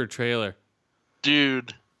Joker trailer?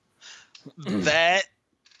 Dude, that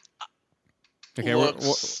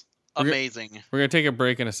looks amazing. We're going to take a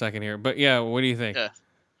break in a second here. But yeah, what do you think? Yeah.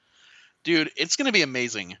 Dude, it's going to be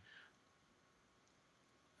amazing.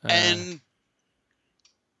 And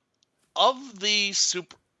of the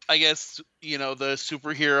I guess, the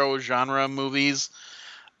superhero genre movies,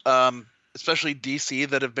 especially DC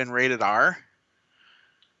that have been rated R,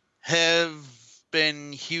 have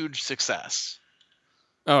been huge success.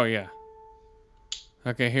 Oh, yeah.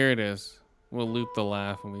 Okay, here it is. We'll loop the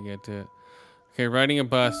laugh when we get to it. Okay, riding a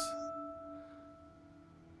bus.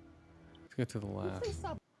 Let's get to the laugh.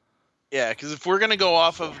 Yeah, because if we're going to go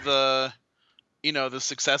off of the, the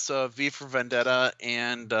success of V for Vendetta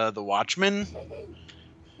and The Watchmen,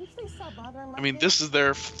 I mean, this is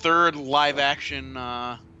their third live-action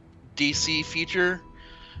DC feature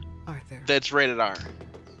Arthur, that's rated R.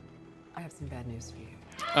 I have some bad news for you.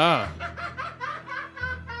 Ah.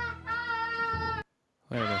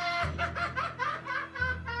 There it is.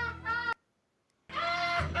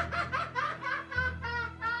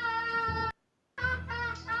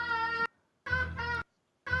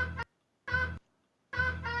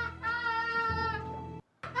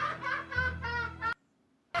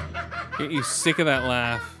 Get you sick of that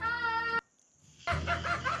laugh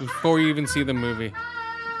before you even see the movie.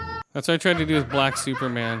 That's what I tried to do with Black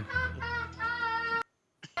Superman.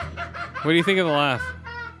 What do you think of the laugh?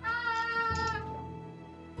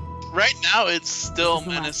 Right now, it's still This is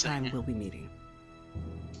the last menacing. time we'll be meeting.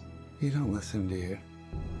 You don't listen, do you?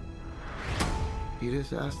 You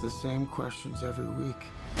just ask the same questions every week.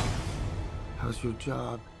 How's your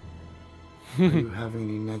job? Are you having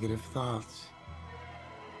any negative thoughts?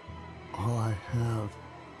 All I have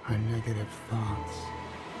are negative thoughts.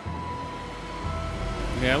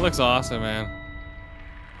 Yeah, it looks awesome, man.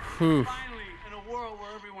 Whew. Finally, in a world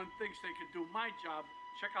where everyone thinks they could do my job,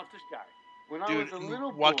 check out this guy. When I Dude, was a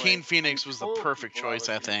little Joaquin boy, Phoenix was the told perfect people I choice, was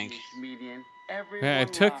I gonna think. be a comedian. Yeah, Everyone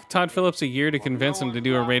it took laughed Todd at me. Phillips a year to Well, convince no him to one's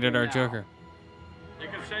do a laughing rated R now. Joker. You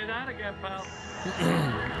can say that again, pal.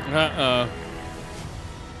 Uh-oh.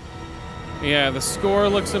 Yeah, the score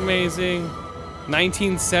looks amazing.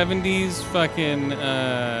 1970s fucking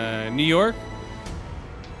New York.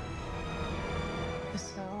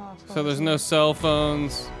 So there's no cell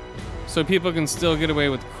phones. So people can still get away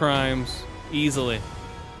with crimes easily.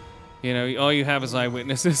 You know, all you have is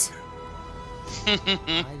eyewitnesses. I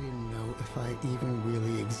didn't know if I even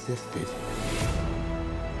really existed.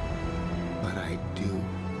 But I do.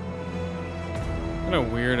 What a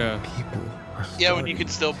weirdo. People are Yeah, when you starting could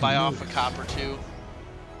still to buy off a notice. cop or two.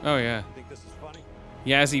 Oh, yeah. Think this is funny?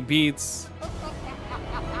 Yazzie Beats.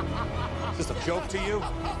 Is this a joke to you?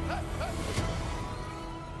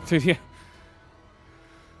 Dude, yeah.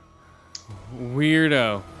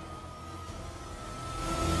 Weirdo.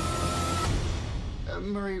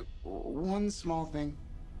 Murray, one small thing.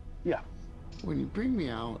 Yeah. When you bring me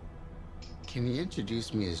out, can you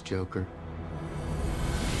introduce me as Joker?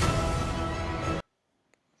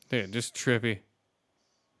 Dude, just trippy.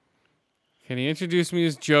 Can you introduce me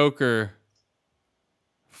as Joker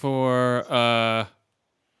for,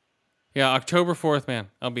 October 4th, man.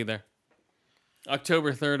 I'll be there.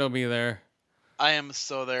 October 3rd, I'll be there. I am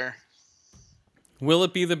so there. Will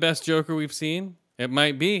it be the best Joker we've seen? It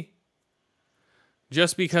might be.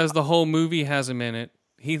 Just because the whole movie has him in it.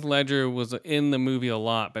 Heath Ledger was in the movie a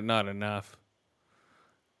lot, but not enough.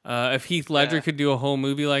 If Heath Ledger could do a whole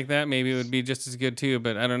movie like that, maybe it would be just as good too,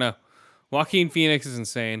 but I don't know. Joaquin Phoenix is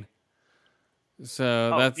insane.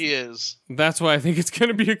 So He is. that's why I think it's going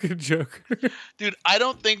to be a good Joker. Dude, I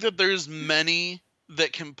don't think that there's many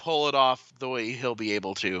that can pull it off the way he'll be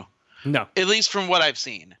able to. No. At least from what I've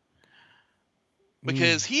seen.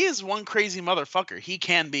 Because he is one crazy motherfucker. He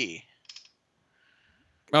can be.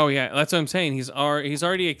 Oh yeah, that's what I'm saying. He's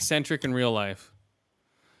already eccentric in real life.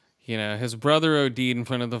 You know, his brother OD'd in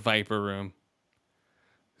front of the Viper Room.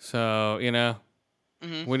 So, you know,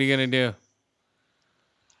 what are you going to do?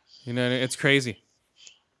 You know, it's crazy.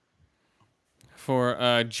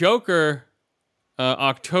 For Joker,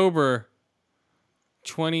 October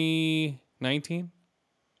 2019?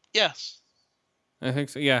 Yes. I think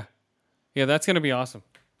so, yeah. Yeah, that's going to be awesome.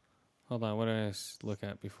 Hold on, what did I look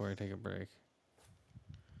at before I take a break?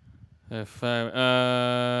 That's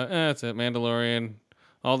it, Mandalorian.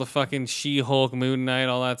 All the fucking She-Hulk, Moon Knight,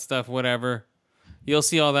 all that stuff, whatever. You'll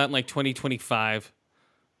see all that in like 2025.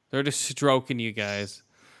 They're just stroking you guys.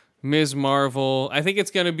 Ms. Marvel. I think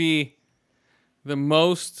it's going to be the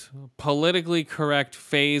most politically correct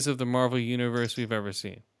phase of the Marvel Universe we've ever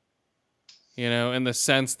seen. You know, in the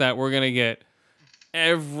sense that we're going to get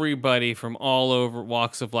everybody from all over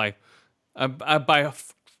walks of life. By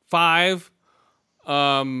five,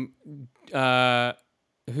 who's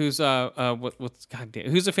who's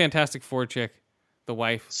a Fantastic Four chick? The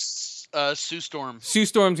wife. Sue Storm. Sue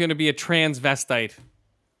Storm's going to be a transvestite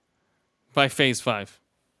by phase 5.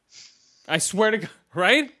 I swear to God,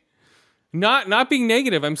 right? Not being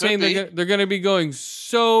negative. I'm saying be. they're going to be going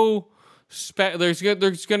so. There's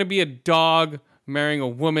going to be a dog marrying a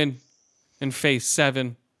woman in Phase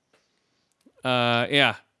 7.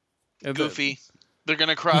 Yeah. Goofy. They're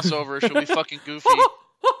gonna cross over. She'll be fucking Goofy.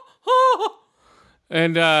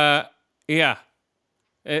 And yeah,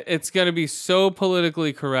 it's gonna be so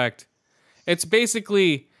politically correct. It's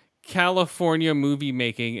basically California movie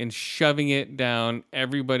making and shoving it down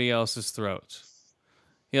everybody else's throats.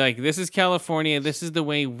 You're like, this is California. This is the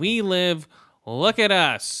way we live. Look at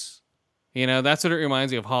us. You know, that's what it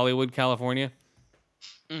reminds me of, Hollywood, California.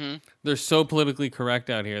 Mm-hmm. They're so politically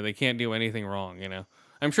correct out here. They can't do anything wrong, you know.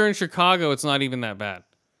 I'm sure in Chicago it's not even that bad.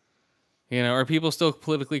 You know, are people still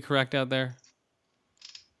politically correct out there?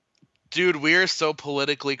 Dude, we're so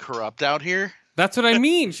politically corrupt out here. That's what I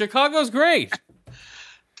mean. Chicago's great.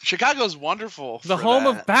 Chicago's wonderful. The for home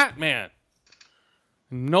that. of Batman.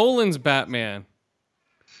 Nolan's Batman.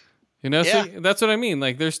 You know, Yeah. so that's what I mean.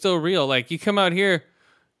 Like, they're still real. Like, you come out here,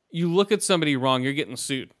 you look at somebody wrong, you're getting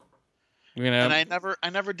sued. You know? And I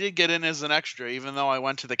never did get in as an extra, even though I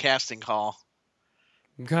went to the casting call.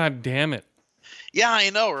 God damn it. Yeah,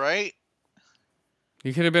 I know, right?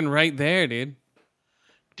 You could have been right there, dude.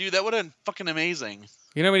 Dude, that would have been fucking amazing.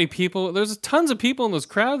 You know how many people? There's tons of people in those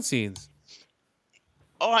crowd scenes.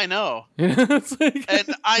 Oh, I know. You know, it's like,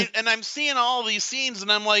 And I'm seeing all these scenes,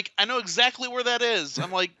 and I'm like, I know exactly where that is.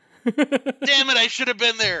 I'm like, damn it, I should have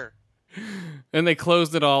been there. and they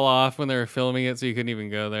closed it all off when they were filming it, so you couldn't even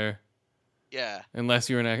go there. Yeah. Unless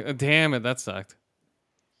you were an damn it, that sucked.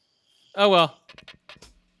 Oh well.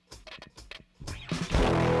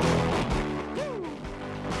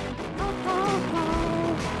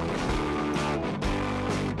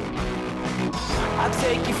 I'll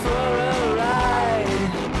take you for a ride.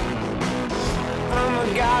 I'm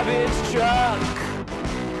a garbage truck.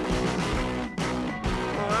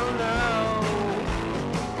 Oh no.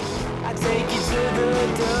 I'll take you to the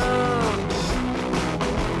dump.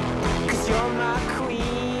 'Cause you're my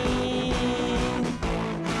queen.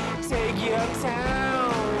 Take you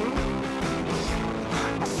uptown.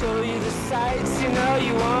 I'll show you the sights you know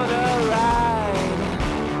you wanna ride.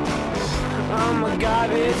 I'm a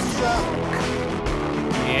garbage truck.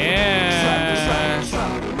 Yeah.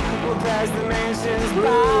 We'll pass the mansions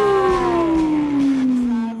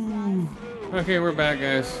by. Okay, we're back,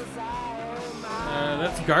 guys.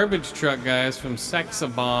 That's Garbage Truck, guys, from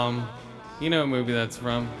Sex-a-Bomb. You know what movie that's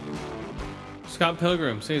from. Scott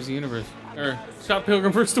Pilgrim saves the universe. Or Scott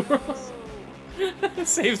Pilgrim vs. the World.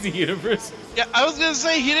 Saves the universe. Yeah, I was gonna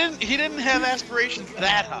say he didn't have aspirations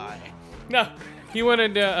that high. No, he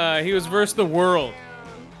wanted to, he was versus the world.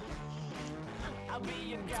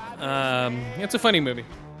 It's a funny movie.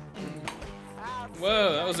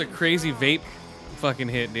 Whoa, that was a crazy vape fucking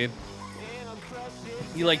hit, dude.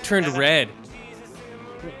 You like turned red.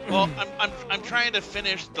 Well, I'm trying to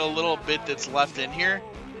finish the little bit that's left in here,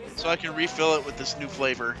 so I can refill it with this new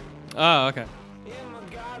flavor. Oh, okay.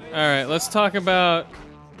 All right, let's talk about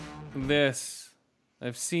this.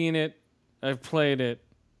 I've seen it. I've played it.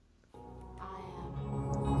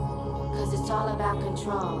 Because it's all about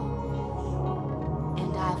control.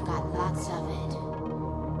 And I've got lots of it.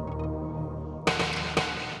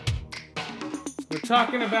 We're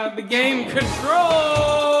talking about the game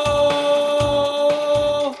Control!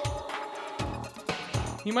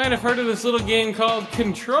 You might have heard of this little game called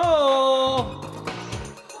Control.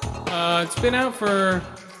 It's been out for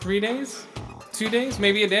 3 days? 2 days?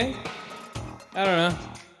 Maybe a day? I don't know.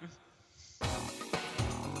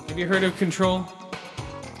 Have you heard of Control?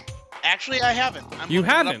 Actually, I haven't. You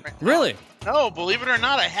haven't? Really? No, believe it or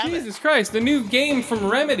not, I haven't. Jesus Christ, the new game from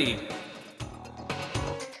Remedy.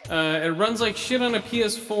 It runs like shit on a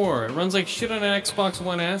PS4. It runs like shit on an Xbox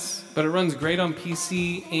One S, but it runs great on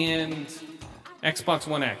PC and Xbox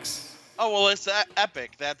One X. Oh, well, it's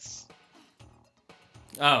Epic. That's...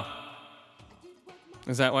 Oh.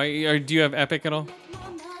 Is that why? Or do you have Epic at all?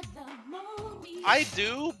 I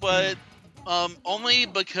do, but only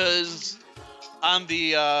because on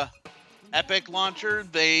the Epic launcher,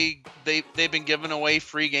 they've been giving away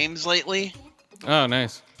free games lately. Oh,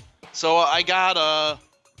 nice. So I got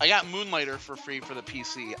Moonlighter for free for the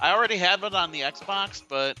PC. I already have it on the Xbox,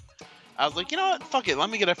 but I was like, you know what? Fuck it. Let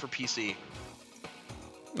me get it for PC.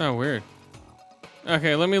 Oh, weird.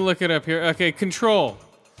 Okay, let me look it up here. Okay, Control.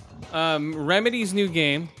 Remedy's new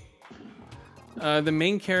game. The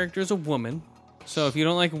main character is a woman. So if you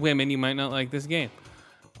don't like women, you might not like this game.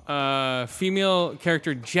 Female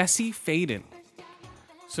character Jessie Faden.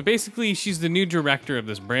 So basically, she's the new director of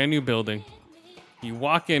this brand new building. You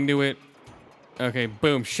walk into it. Okay,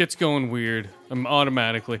 boom, shit's going weird.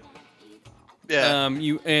 Automatically. Yeah.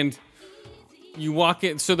 you walk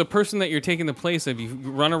in. So the person that you're taking the place of, you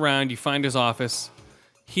run around, you find his office.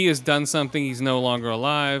 He has done something. He's no longer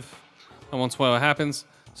alive. And once in a while it happens.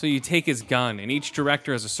 So you take his gun, and each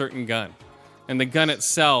director has a certain gun. And the gun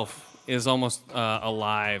itself is almost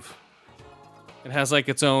alive. It has like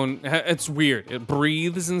its own. It's weird. It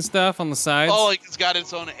breathes and stuff on the sides. Oh, like it's got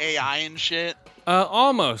its own AI and shit.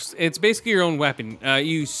 Almost. It's basically your own weapon.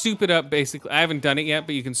 You soup it up basically. I haven't done it yet,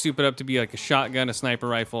 but you can soup it up to be like a shotgun, a sniper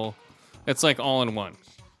rifle. It's like all in one.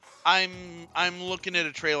 I'm looking at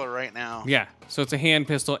a trailer right now. Yeah. So it's a hand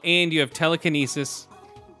pistol, and you have telekinesis.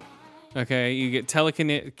 Okay, you get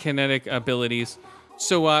telekinetic abilities.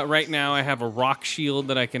 So right now I have a rock shield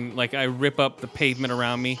that I can, like, I rip up the pavement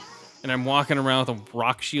around me, and I'm walking around with a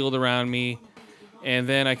rock shield around me, and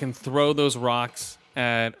then I can throw those rocks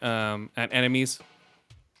at enemies.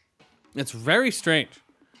 It's very strange.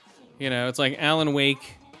 You know, it's like Alan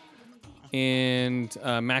Wake and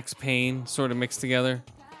Max Payne sort of mixed together.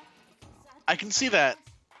 I can see that.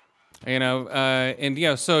 You know, and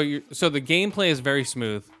yeah, so the gameplay is very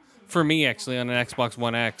smooth for me actually on an Xbox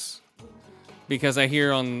One X, because I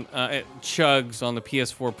hear on it chugs on the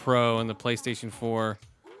PS4 Pro and the PlayStation 4.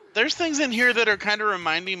 There's things in here that are kind of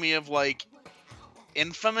reminding me of like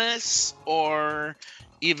Infamous or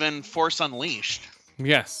even Force Unleashed.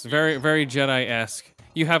 Yes, very very Jedi-esque.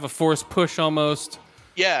 You have a force push almost.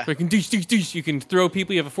 Yeah. So you can throw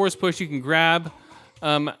people. You have a force push. You can grab.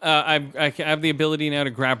 I have the ability now to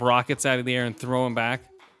grab rockets out of the air and throw them back.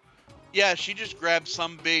 Yeah, she just grabbed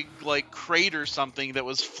some big like crate or something that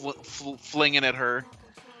was flinging at her.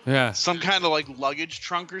 Yeah. Some kind of like luggage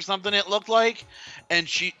trunk or something it looked like, and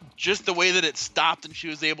she just the way that it stopped and she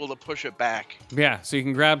was able to push it back. Yeah, so you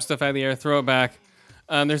can grab stuff out of the air, throw it back.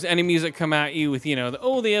 There's enemies that come at you with, you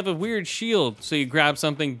know, they have a weird shield. So you grab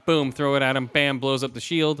something, boom, throw it at them, bam, blows up the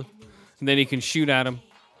shield. And then you can shoot at them.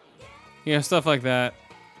 You know, stuff like that.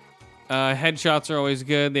 Headshots are always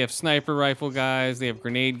good. They have sniper rifle guys. They have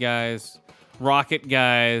grenade guys. Rocket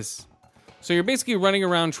guys. So you're basically running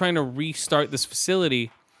around trying to restart this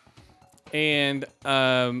facility. And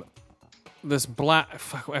this black...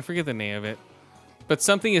 Fuck, I forget the name of it. But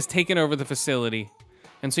something has taken over the facility.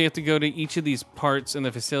 And so you have to go to each of these parts in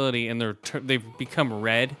the facility, and they've become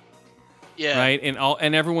red. Yeah. Right?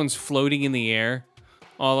 And everyone's floating in the air.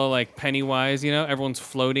 Although, like, Pennywise, you know, everyone's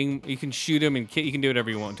floating. You can shoot them, and you can do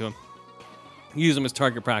whatever you want to them. Use them as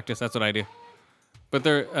target practice. That's what I do. But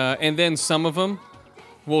and then some of them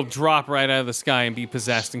will drop right out of the sky and be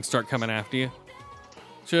possessed and start coming after you.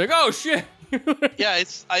 So you're like, oh, shit. Yeah,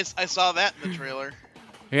 I saw that in the trailer.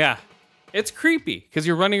 Yeah. It's creepy because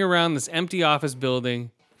you're running around this empty office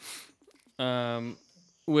building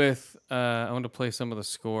with... I want to play some of the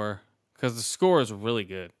score because the score is really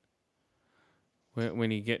good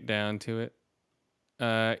when you get down to it.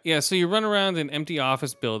 Yeah, so you run around an empty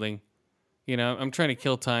office building. You know, I'm trying to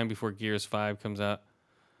kill time before Gears 5 comes out.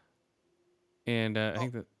 And I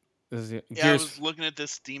think that this is it. Yeah, I was looking at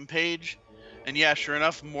this Steam page, and yeah, sure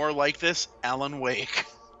enough, more like this, Alan Wake.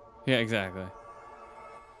 Yeah, exactly.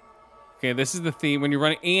 Okay, this is the theme when you're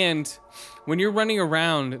running, and when you're running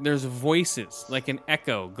around, there's voices like an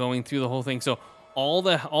echo going through the whole thing. So all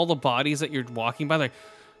the bodies that you're walking by,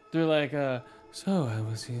 they're like, so I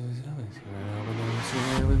was here,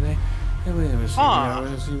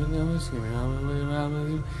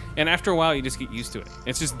 and after a while, you just get used to it.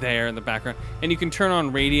 It's just there in the background, and you can turn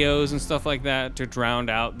on radios and stuff like that to drown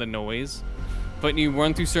out the noise. But you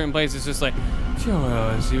run through certain places, it's just like, and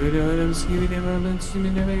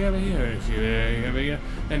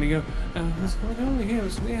you go,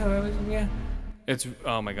 it's,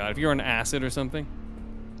 oh my god, if you're on acid or something.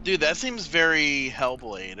 Dude, that seems very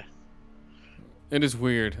Hellblade. It is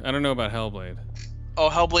weird. I don't know about Hellblade. Oh,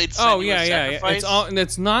 Hellblade. Oh yeah.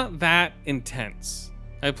 It's not that intense.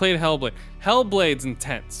 I played Hellblade. Hellblade's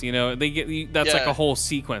intense. You know, that's like a whole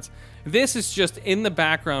sequence. This is just in the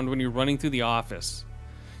background when you're running through the office.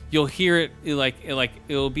 You'll hear it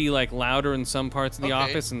it'll be like louder in some parts of the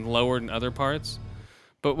office and lower in other parts.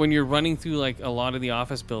 But when you're running through like a lot of the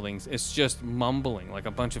office buildings, it's just mumbling, like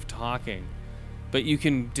a bunch of talking. But you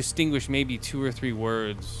can distinguish maybe 2 or 3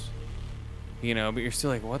 words. You know, but you're still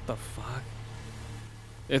like, what the fuck?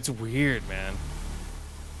 It's weird, man.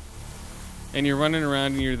 And you're running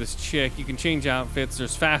around and you're this chick. You can change outfits.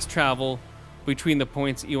 There's fast travel between the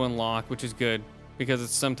points that you unlock, which is good because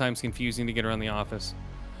it's sometimes confusing to get around the office.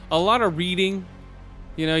 A lot of reading.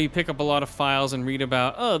 You know, you pick up a lot of files and read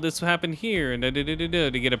about, oh, this happened here, and to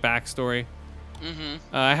get a backstory. Mm-hmm.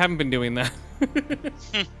 I haven't been doing that.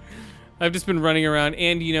 I've just been running around,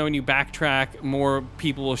 and, you know, when you backtrack, more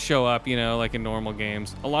people will show up, you know, like in normal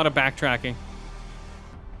games. A lot of backtracking.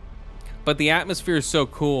 but the atmosphere is so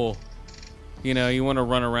cool. You know, you want to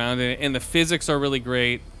run around in it, and the physics are really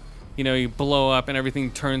great. You know, you blow up and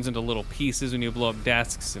everything turns into little pieces when you blow up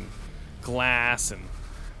desks and glass and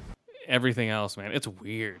everything else, man. It's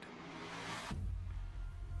weird.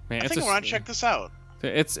 Man, I think I want to check this out.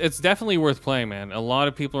 It's definitely worth playing, man. A lot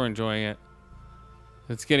of people are enjoying it.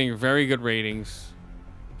 It's getting very good ratings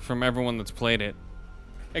from everyone that's played it.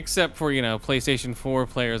 Except for, you know, PlayStation 4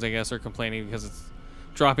 players, I guess, are complaining because it's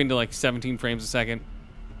dropping to like 17 frames a second.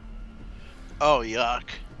 Oh, yuck.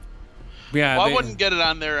 Yeah, well, I wouldn't get it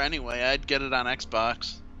on there anyway. I'd get it on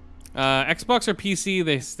Xbox. Xbox or PC,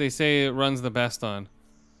 they say it runs the best on.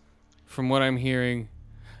 From what I'm hearing.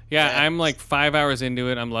 Yeah, I'm like 5 hours into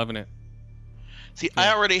it. I'm loving it. See,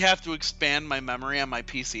 I already have to expand my memory on my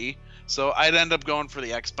PC, so I'd end up going for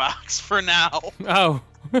the Xbox for now. Oh.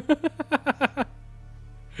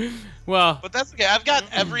 Well. But that's okay. I've got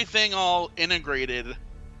everything all integrated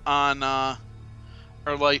on,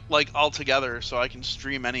 or like all together, so I can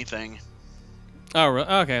stream anything. Oh,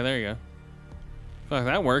 okay, there you go. Fuck,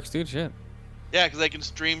 that works, dude. Shit. Yeah, because I can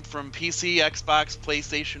stream from PC, Xbox,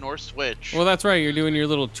 PlayStation, or Switch. Well, that's right. You're doing your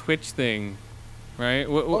little Twitch thing, right?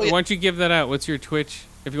 Why don't you give that out? What's your Twitch?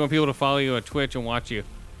 If you want people to follow you on Twitch and watch you.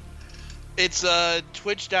 It's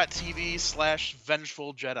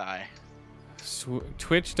twitch.tv/Vengeful Jedi.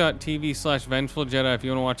 Twitch.tv/Vengeful Jedi. If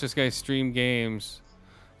you want to watch this guy stream games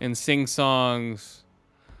and sing songs.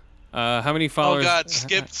 How many followers? Oh God,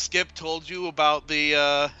 Skip told you about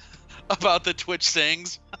the Twitch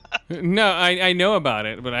sings. No, I know about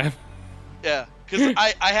it, but I. Yeah, because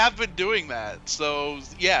I have been doing that. So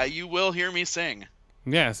yeah, you will hear me sing.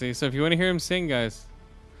 Yeah, see, so if you want to hear him sing, guys.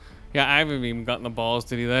 Yeah, I haven't even gotten the balls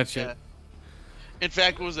to do that shit. Yeah. In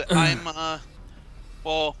fact, I'm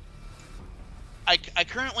well, I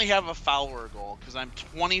currently have a follower goal because I'm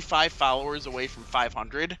 25 followers away from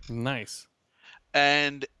 500. Nice.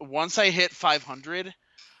 And once I hit 500,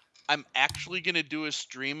 I'm actually going to do a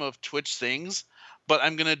stream of Twitch Sings, but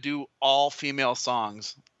I'm going to do all female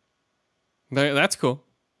songs. That's cool.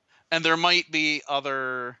 And there might be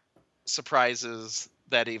other surprises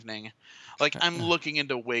that evening. Like, I'm looking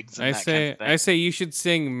into wigs and that kind of thing. I say you should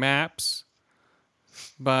sing Maps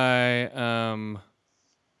by the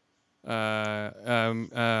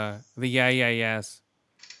Yeah Yeah Yeahs.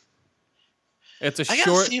 It's a I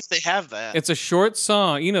gotta see if they have that. It's a short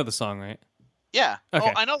song. You know the song, right? Yeah. Okay.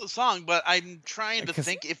 Oh, I know the song, but I'm trying to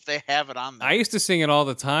think if they have it on there. I used to sing it all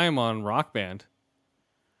the time on Rock Band.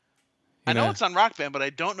 I know it's on Rock Band, but I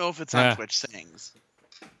don't know if it's on Twitch Sings.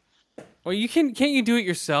 Well, can't you do it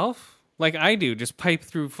yourself? Like I do, just pipe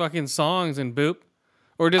through fucking songs and boop?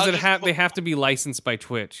 Or does they have to be licensed by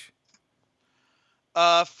Twitch?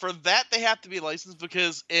 For that they have to be licensed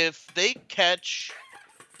because if they catch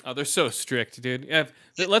Oh, they're so strict, dude.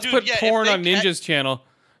 Let's put porn on Ninja's channel.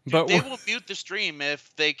 But they will mute the stream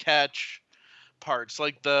if they catch parts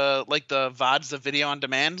like the VODs, the video on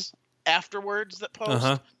demands afterwards that post.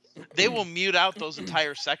 Uh-huh. They will mute out those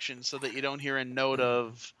entire sections so that you don't hear a note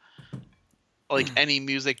of like any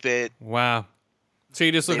music that. Wow. So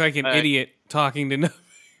you just look like an idiot talking to nothing.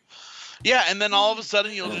 Yeah, and then all of a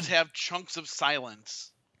sudden you'll just have chunks of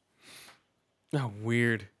silence. Oh,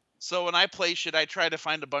 weird. So when I play shit, I try to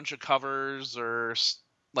find a bunch of covers or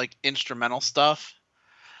like instrumental stuff.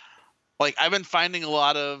 Like I've been finding a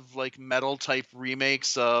lot of like metal type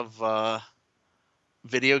remakes of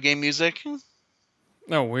video game music.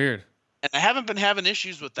 Oh, weird. And I haven't been having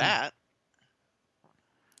issues with that.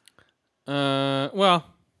 Well.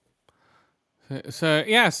 So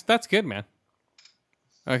yes, that's good, man.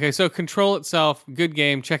 Okay, so Control itself, good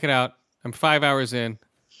game. Check it out. I'm 5 hours in.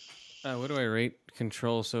 What do I rate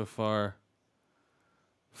Control so far?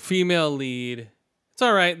 Female lead. It's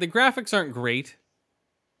all right. The graphics aren't great,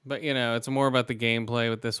 but you know, it's more about the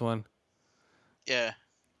gameplay with this one. Yeah.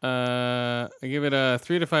 I give it a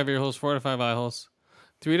 3 to 5 ear holes, 4 to 5 eye holes,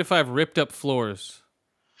 3 to 5 ripped up floors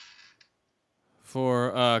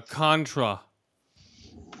for Contra.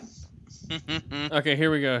 Okay,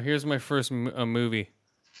 here we go. Here's my first movie.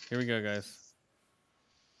 Here we go, guys.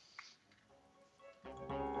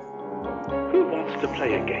 Who wants to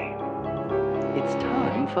play a game? It's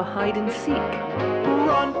time for hide and seek.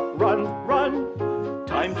 Run, run, run.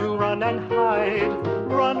 Time to run and hide.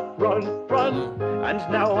 Run, run, run. And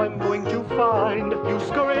now I'm going to find you.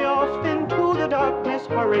 Scurry off into the darkness.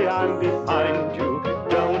 Hurry, I'm behind you.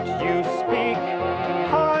 Don't you speak.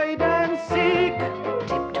 Hide and seek.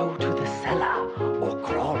 Tiptoe to the cellar or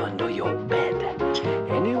crawl under your bed.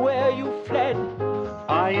 Anywhere you fled,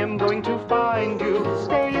 I am going to find you.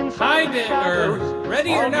 Stay inside Hide the it, shadows.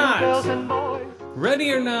 ready or All you not? girls and boys.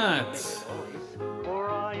 Ready or not?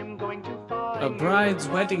 Or I am going to A bride's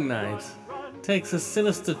wedding night takes a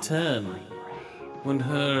sinister turn when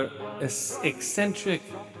her eccentric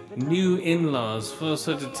new in-laws force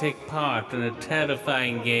her to take part in a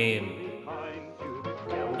terrifying game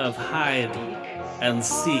of hide and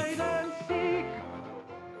seek.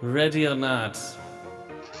 Ready or Not,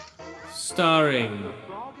 starring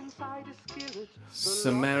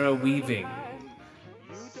Samara Weaving,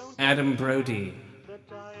 Adam Brody,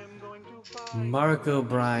 Mark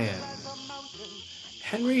O'Brien,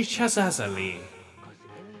 Henry Chazazali,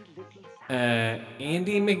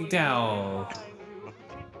 Andy McDowell,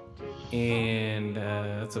 and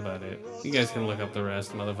that's about it. You guys can look up the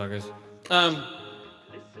rest, motherfuckers.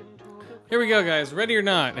 Here we go, guys. Ready or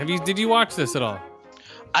Not? Did you watch this at all?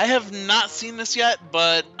 I have not seen this yet,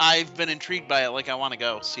 but I've been intrigued by it. Like, I want to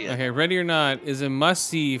go see it. Okay, Ready or Not is a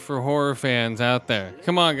must-see for horror fans out there.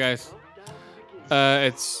 Come on, guys.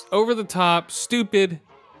 It's over the top, stupid,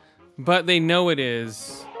 but they know it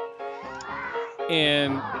is,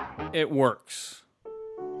 and it works.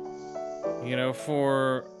 You know,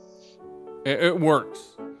 it works.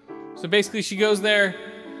 So basically, she goes there.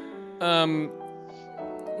 The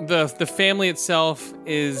family itself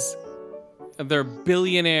is. They're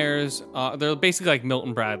billionaires. They're basically like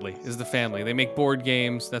Milton Bradley is the family. They make board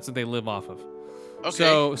games. That's what they live off of.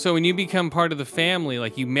 Okay. So when you become part of the family,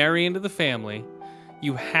 like you marry into the family,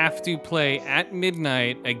 you have to play at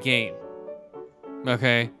midnight a game.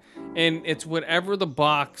 Okay? And it's whatever the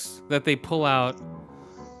box that they pull out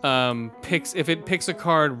picks. If it picks a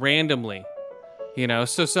card randomly, you know.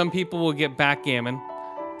 So some people will get backgammon.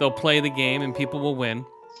 They'll play the game and people will win.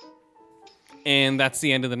 And that's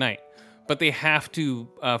the end of the night. But they have to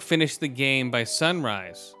finish the game by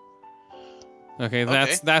sunrise. Okay,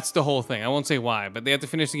 that's the whole thing. I won't say why, but they have to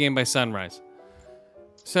finish the game by sunrise.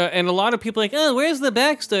 So, and a lot of people are like, oh, where's the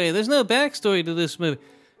backstory? There's no backstory to this movie.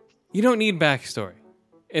 You don't need backstory.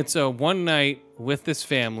 It's a one night with this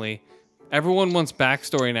family. Everyone wants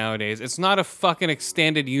backstory nowadays. It's not a fucking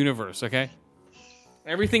extended universe, okay?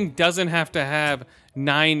 Everything doesn't have to have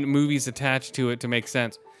 9 movies attached to it to make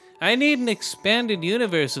sense. I need an expanded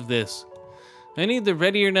universe of this. I need the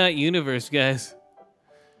Ready or Not universe, guys.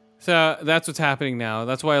 So that's what's happening now.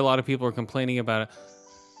 That's why a lot of people are complaining about it.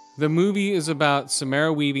 The movie is about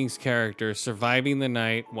Samara Weaving's character surviving the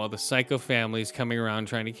night while the psycho family is coming around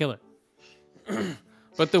trying to kill her.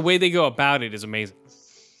 But the way they go about it is amazing.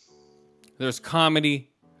 There's comedy.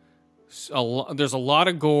 There's a lot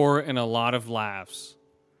of gore and a lot of laughs.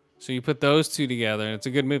 So you put those two together and it's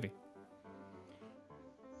a good movie.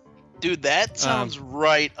 Dude, that sounds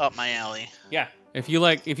right up my alley. Yeah. If you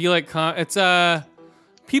like, it's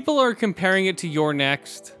people are comparing it to Your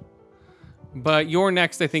Next, but Your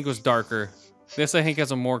Next I think was darker. This I think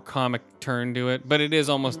has a more comic turn to it, but it is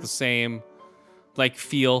almost the same, like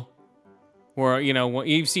feel. Or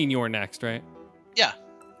you've seen Your Next, right? Yeah.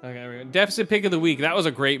 Okay. Deficit pick of the week. That was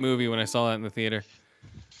a great movie when I saw that in the theater.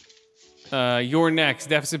 Your Next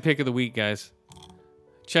deficit pick of the week, guys.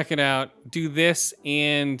 Check it out. Do this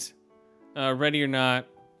and. Ready or Not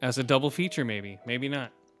as a double feature, maybe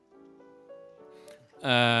not.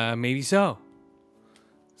 Maybe so.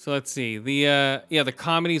 So let's see. The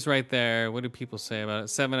comedy's right there. What do people say about it?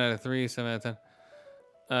 7 out of 3, 7 out of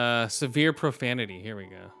 10. Severe profanity. Here we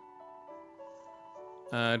go.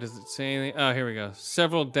 Does it say anything? Oh, here we go.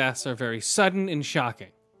 Several deaths are very sudden and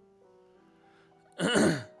shocking.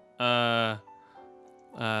 I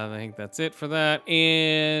think that's it for that.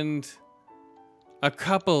 And a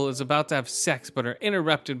couple is about to have sex but are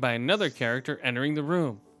interrupted by another character entering the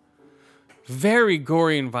room. Very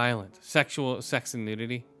gory and violent. Sexual sex and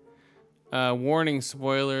nudity. Warning,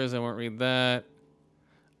 spoilers. I won't read that.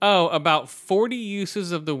 Oh, about 40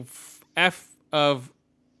 uses of the F of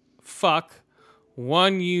fuck.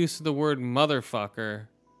 1 use of the word motherfucker.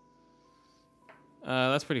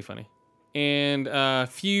 That's pretty funny. And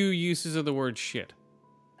few uses of the word shit.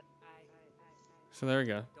 So there we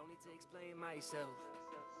go.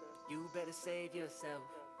 You better save yourself.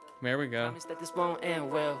 There we go. Promise that this won't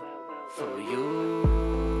end well for you.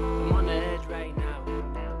 I'm on the edge right now.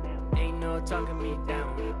 Ain't no talking me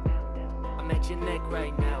down. I'm at your neck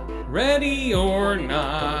right now. Ready or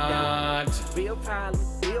Not. Real problem,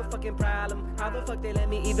 real fucking problem. How the fuck they let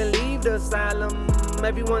me even leave the asylum?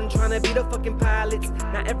 Everyone trying to be the fucking pilots.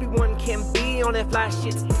 Not everyone can be on that fly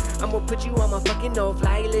shit. I'ma put you on my fucking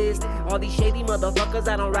no-fly list. All these shady motherfuckers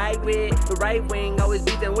I don't ride with. The right wing always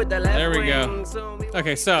beating with the left wing. There we go.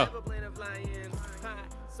 Okay, so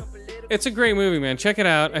it's a great movie, man. Check it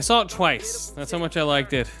out. I saw it twice. That's how much I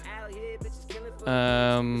liked it.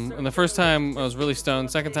 And the first time I was really stoned.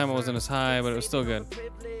 Second time I wasn't as high, but it was still good.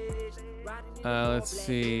 Let's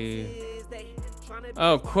see.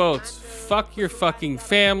 Oh, quotes. Fuck your fucking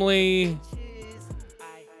family.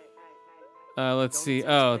 Let's see.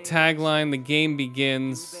 Oh, tagline, the game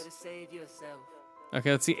begins.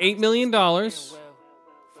 Okay, let's see. $8 million.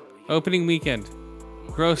 Opening weekend.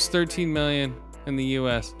 Gross $13 million in the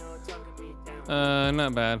US.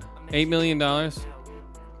 Not bad. $8 million. A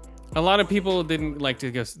lot of people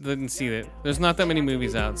didn't see it. There's not that many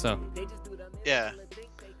movies out, so. Yeah.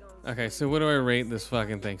 Okay, so what do I rate this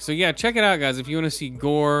fucking thing? So yeah, check it out, guys. If you want to see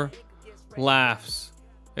gore, laughs,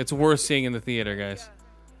 it's worth seeing in the theater, guys.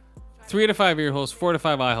 3 to 5 ear holes, 4 to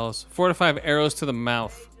 5 eye holes, 4 to 5 arrows to the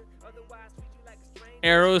mouth.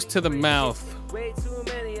 Arrows to the mouth.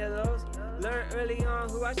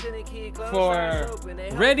 For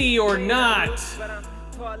Ready or Not.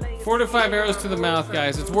 4 to 5 arrows to the mouth,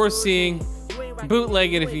 guys. It's worth seeing.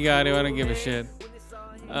 Bootleg it if you got to. I don't give a shit.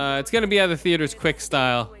 It's gonna be at the theaters quick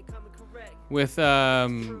style with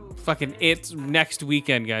fucking It next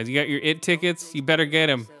weekend, guys. You got your It tickets? You better get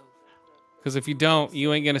them, because if you don't,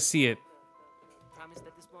 you ain't gonna see it.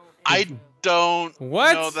 I don't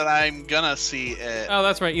know that I'm gonna see it. Oh,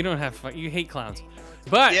 that's right. You don't have fun. You hate clowns.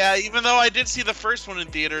 But yeah, even though I did see the first one in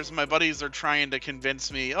theaters, my buddies are trying to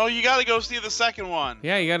convince me, oh, you gotta go see the second one.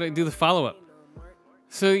 Yeah, you gotta do the follow-up.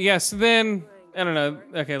 So yes, then I don't know.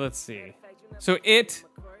 Okay, let's see. So It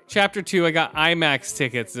Chapter 2, I got IMAX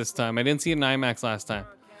tickets this time. I didn't see it in IMAX last time.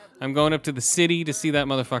 I'm going up to the city to see that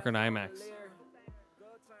motherfucker in IMAX.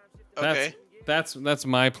 Okay. That's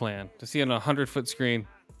my plan, to see it on a 100-foot screen.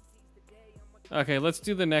 Okay, let's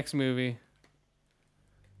do the next movie.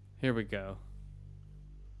 Here we go.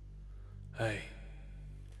 Hey,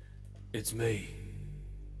 it's me.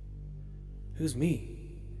 Who's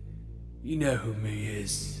me? You know who me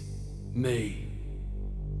is. Me.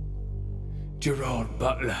 Gerard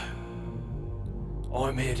Butler.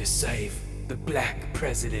 I'm here to save the black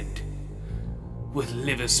president with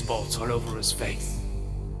liver spots all over his face.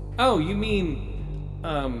 Oh, you mean,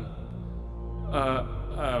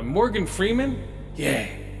 Morgan Freeman? Yeah,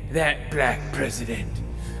 that black president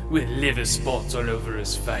with liver spots all over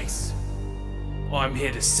his face. I'm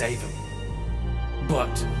here to save him.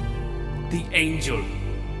 But the angel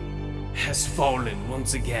has fallen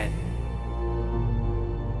once again.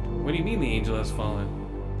 What do you mean the angel has fallen?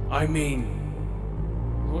 I mean...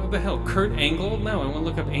 What the hell, Kurt Angle? No, I want to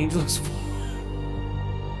look up Angel has fallen.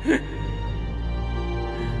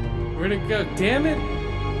 Where'd it go? Damn it!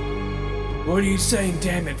 What are you saying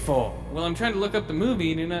damn it for? Well, I'm trying to look up the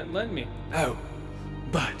movie and you're not letting me. Oh,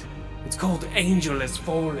 but it's called Angel Has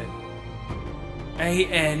Fallen.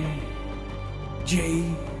 A-N-G-E-L.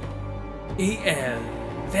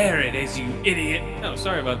 There it is, you idiot. Oh,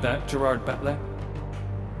 sorry about that, Gerard Butler.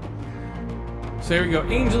 So here we go.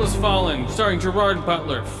 Angel Has Fallen, starring Gerard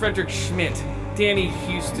Butler, Frederick Schmidt, Danny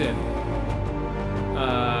Houston,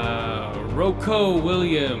 Rocco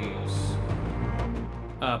Williams,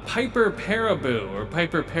 Piper Perabo, or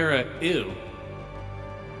Piper Para-Ew.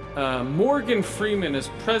 Morgan Freeman as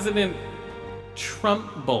President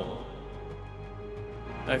Trumbull.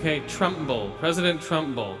 Okay, Trumbull. President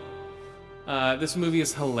Trumbull. This movie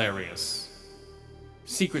is hilarious.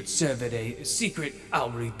 I'll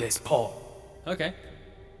read this part. Okay.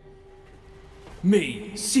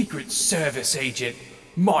 Me, Secret Service agent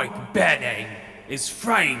Mike Benning,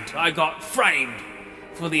 I got framed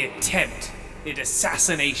for the attempted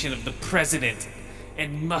assassination of the president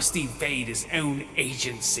and must evade his own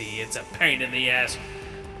agency. It's a pain in the ass.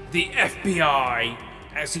 The FBI,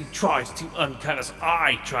 as I tried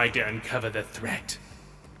to uncover the threat.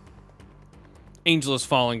 Angel Has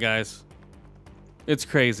Fallen, guys. It's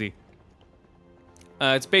crazy.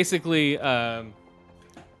 It's basically,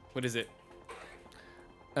 what is it?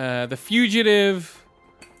 The Fugitive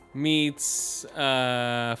meets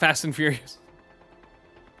Fast and Furious.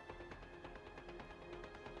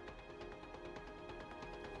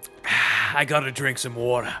 I gotta drink some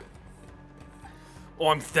water.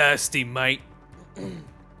 I'm thirsty, mate.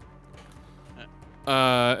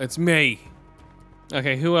 It's me.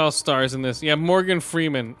 Okay, who else stars in this? Yeah, Morgan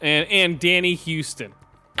Freeman and Danny Houston.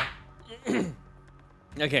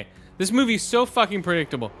 Okay, this movie's so fucking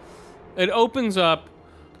predictable. It opens up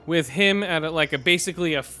with him at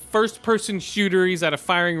basically a first-person shooter. He's at a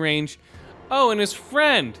firing range. Oh, and his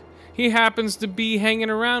friend. He happens to be hanging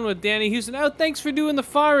around with Danny Houston. Oh, thanks for doing the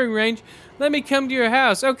firing range. Let me come to your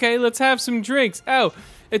house. Okay, let's have some drinks. Oh,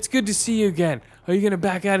 it's good to see you again. Are you gonna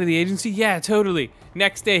back out of the agency? Yeah, totally.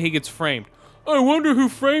 Next day, he gets framed. I wonder who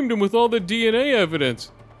framed him with all the DNA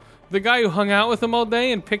evidence. The guy who hung out with him all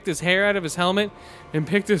day and picked his hair out of his helmet and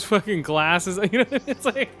picked his fucking glasses. You know, it's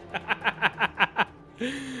like...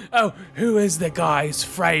 Oh, who is the guy who's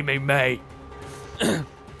framing me?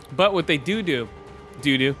 But what they do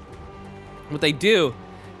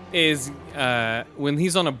is when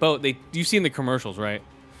he's on a boat, you've seen the commercials, right?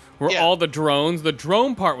 Where all the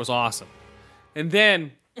drone part was awesome. And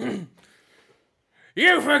then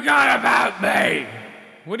You forgot about me!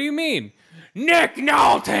 What do you mean? Nick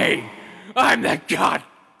Nolte! I'm the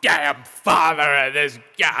goddamn father of this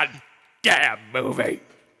goddamn movie.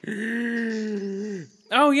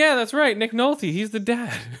 Oh yeah, that's right, Nick Nolte. He's the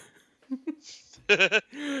dad.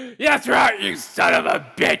 That's right, you son of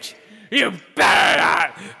a bitch! You better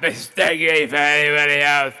not mistake me for anybody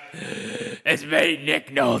else. It's me, Nick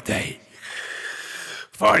Nolte.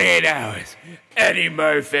 48 hours. Eddie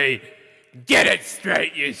Murphy. Get it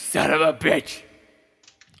straight, you son of a bitch.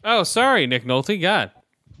 Oh, sorry, Nick Nolte. God.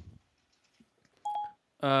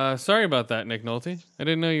 Sorry about that, Nick Nolte. I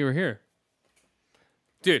didn't know you were here.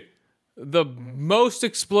 Dude, the most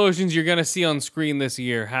explosions you're going to see on screen this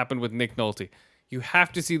year happened with Nick Nolte. You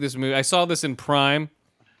have to see this movie. I saw this in Prime.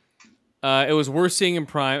 It was worth seeing in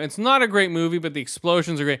Prime. It's not a great movie, but the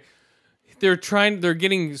explosions are great. They're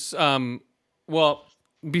getting, well,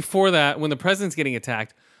 before that, when the president's getting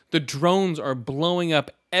attacked, the drones are blowing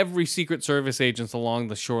up every Secret Service agents along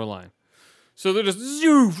the shoreline. So they're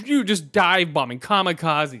just dive bombing,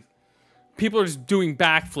 kamikaze. People are just doing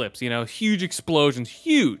backflips, huge explosions,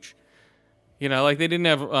 huge. Like they didn't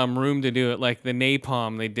have room to do it like the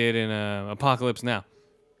napalm they did in Apocalypse Now.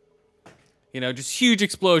 Just huge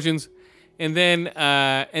explosions. And then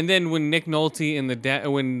when Nick Nolte and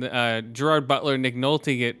when Gerard Butler and Nick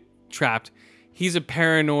Nolte get trapped, he's a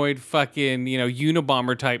paranoid fucking,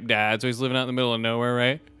 Unabomber type dad. So he's living out in the middle of nowhere,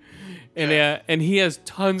 right? And he has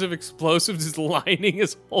tons of explosives just lining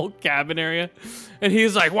his whole cabin area. And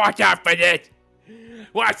he's like, watch out for this.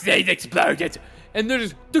 Watch these explosions. And they're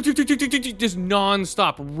just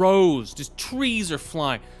non-stop rows. Just trees are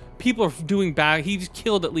flying. People are doing bad. He just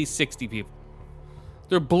killed at least 60 people.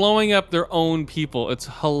 They're blowing up their own people. It's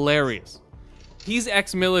hilarious. He's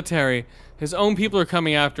ex-military. His own people are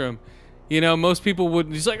coming after him. Most people would.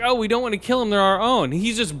 He's like, oh, we don't want to kill them. They're our own.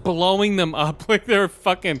 He's just blowing them up like they're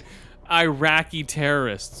fucking Iraqi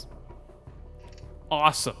terrorists.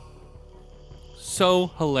 Awesome. So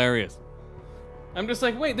hilarious. I'm just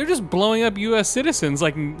like, wait, they're just blowing up U.S. citizens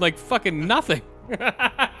like fucking nothing.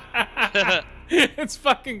 It's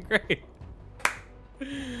fucking great.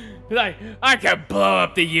 Like, I can blow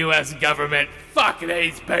up the U.S. government. Fuck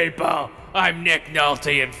these people. I'm Nick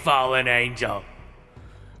Nolte and Fallen Angel.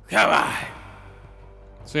 Come on.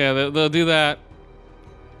 So yeah, they'll do that.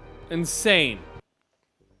 Insane.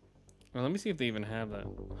 Well, let me see if they even have that.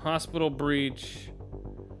 Hospital breach.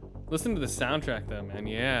 Listen to the soundtrack though, man.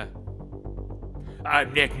 Yeah.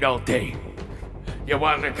 I'm Nick Nolte. You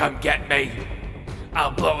want to come get me?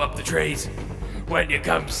 I'll blow up the trees. When you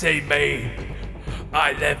come see me,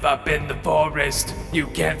 I live up in the forest. You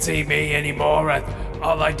can't see me anymore.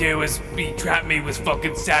 All I do is trap me with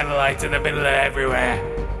fucking satellites in the middle of everywhere.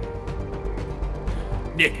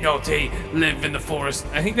 Nick Nolte, live in the forest.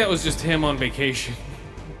 I think that was just him on vacation.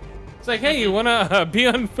 It's like, hey, you wanna be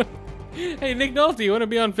on? Hey, Nick Nolte, you wanna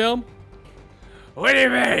be on film? What do you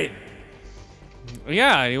mean?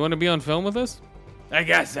 Yeah, you wanna be on film with us? I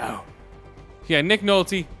guess so. Yeah, Nick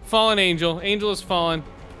Nolte, fallen angel. Angel is fallen.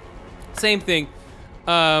 Same thing.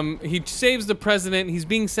 He saves the president. He's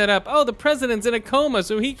being set up. Oh, the president's in a coma,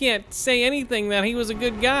 so he can't say anything that he was a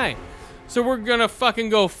good guy. So we're gonna fucking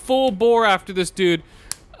go full bore after this dude.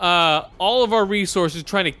 All of our resources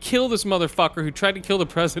trying to kill this motherfucker who tried to kill the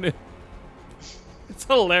president. It's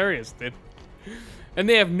hilarious, dude. And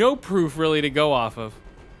they have no proof really to go off of.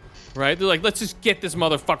 Right? They're like, let's just get this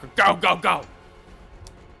motherfucker. Go, go, go.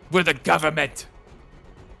 We're the government.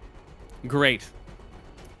 Great.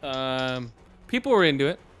 People were into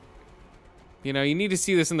it. You need to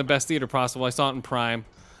see this in the best theater possible. I saw it in Prime.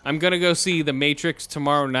 I'm gonna go see The Matrix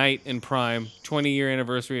tomorrow night in Prime, 20-year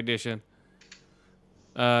anniversary edition.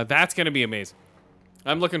 That's gonna be amazing.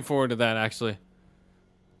 I'm looking forward to that, actually.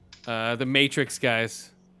 The Matrix,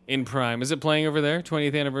 guys, in Prime. Is it playing over there,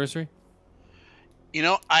 20th anniversary?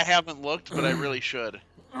 I haven't looked, but I really should.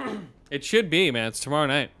 It should be, man. It's tomorrow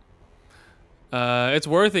night. It's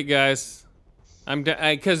worth it, guys.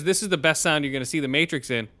 Because this is the best sound you're gonna see The Matrix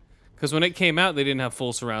in. Because when it came out, they didn't have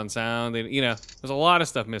full surround sound. There's a lot of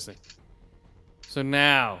stuff missing. So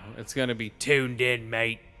now it's gonna be tuned in,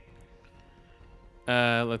 mate.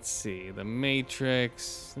 Let's see, The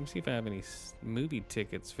Matrix. Let me see if I have any movie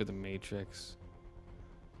tickets for The Matrix.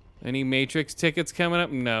 Any Matrix tickets coming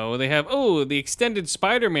up? No, they have. Oh, the extended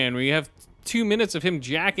Spider-Man, where you have 2 minutes of him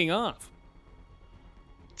jacking off.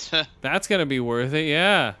 That's gonna be worth it,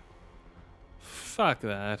 yeah. Fuck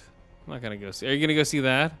that. I'm not gonna go see. Are you gonna go see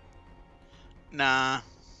that? Nah.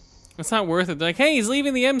 It's not worth it. They're like, hey, he's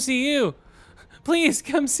leaving the MCU. Please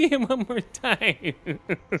come see him one more time.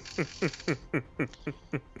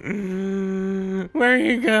 Where are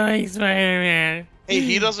you going, Spider-Man? Hey,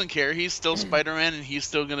 he doesn't care. He's still Spider-Man, and he's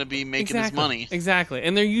still gonna be making his money. Exactly.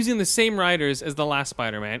 And they're using the same writers as the last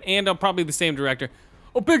Spider-Man, and probably the same director.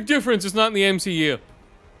 Oh, big difference. It's not in the MCU.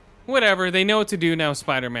 Whatever. They know what to do now,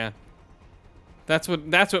 Spider-Man. That's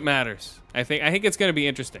what matters. I think it's gonna be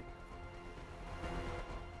interesting.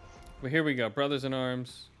 But here we go. Brothers in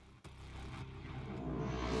Arms.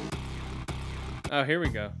 Oh, here we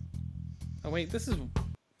go. Oh, wait, this is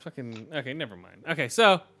fucking... Okay, never mind. Okay,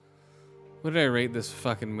 so... What did I rate this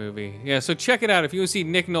fucking movie? Yeah, so check it out. If you want to see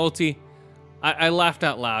Nick Nolte, I laughed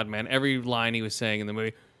out loud, man. Every line he was saying in the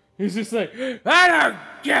movie. He's just like, I don't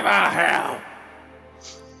give a hell.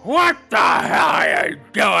 What the hell are you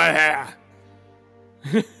doing here?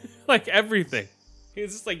 Like everything.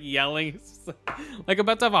 He's just like yelling. He's just like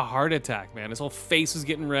about to have a heart attack, man. His whole face is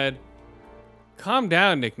getting red. Calm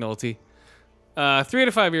down, Nick Nolte. 3 out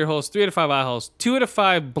of 5 ear holes, 3 out of 5 eye holes, 2 out of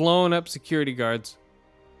 5 blown up security guards.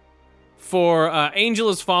 For Angel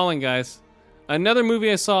Is Falling, guys. Another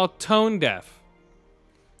movie I saw, Tone Deaf.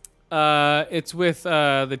 It's with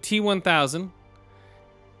the T-1000.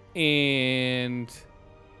 And...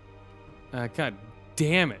 God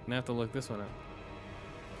damn it. I have to look this one up.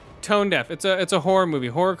 Tone Deaf. It's a horror movie,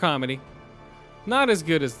 horror comedy. Not as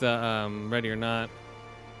good as the Ready or Not.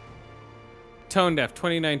 Tone Deaf,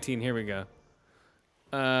 2019. Here we go.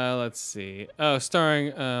 Let's see. Oh,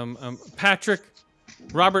 starring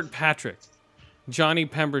Robert Patrick, Johnny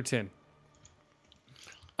Pemberton.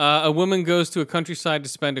 A woman goes to a countryside to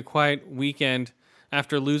spend a quiet weekend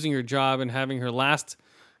after losing her job and having her last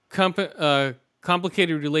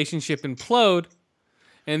complicated relationship implode.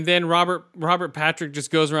 And then Robert Patrick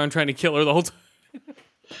just goes around trying to kill her the whole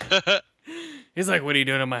time. He's like, what are you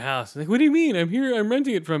doing in my house? I'm like, what do you mean? I'm here. I'm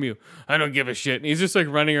renting it from you. I don't give a shit. And he's just like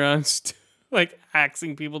running around like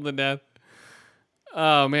axing people to death.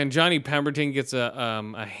 Oh, man. Johnny Pemberton gets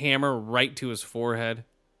a hammer right to his forehead.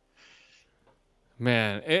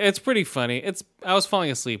 Man, it's pretty funny. I was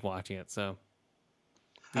falling asleep watching it, so,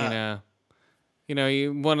 you know,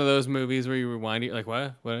 one of those movies where you rewind it, you're like,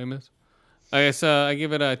 what? What did I miss? Okay, so I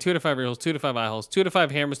give it 2 out of 5 ear holes, 2 out of 5 eye holes, 2 out of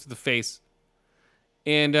 5 hammers to the face.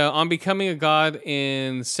 And on Becoming a God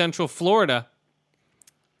in Central Florida,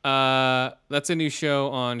 that's a new show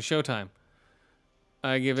on Showtime.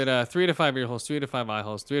 I give it 3 out of 5 ear holes, 3 out of 5 eye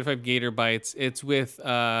holes, 3 out of 5 gator bites. It's with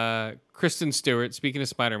Kristen Stewart, speaking of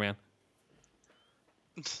Spider-Man.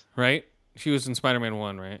 Right? She was in Spider-Man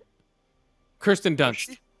 1, right? Kirsten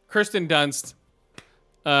Dunst. Kirsten Dunst.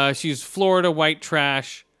 She's Florida white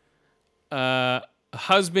trash.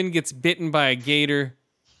 Husband gets bitten by a gator.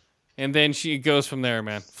 And then she goes from there,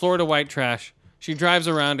 man. Florida white trash. She drives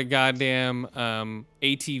around a goddamn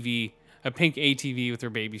ATV, a pink ATV with her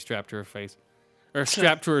baby strapped to her face. Or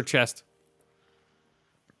strapped to her chest.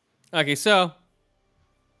 Okay, so.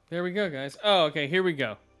 There we go, guys. Oh, okay, here we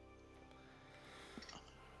go.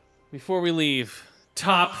 Before we leave,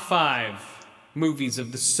 top 5 movies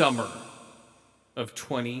of the summer of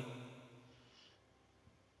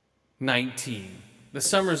 2019. The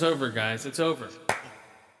summer's over, guys. It's over.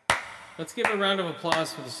 Let's give a round of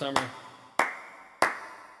applause for the summer.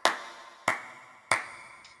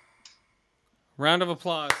 Round of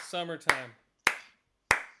applause. Summertime.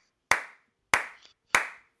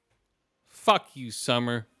 Fuck you,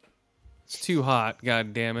 summer. It's too hot.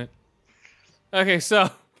 God damn it. Okay, so.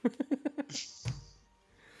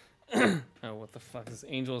 Oh, what the fuck? This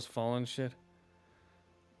Angel Has Fallen shit.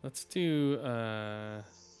 Let's do,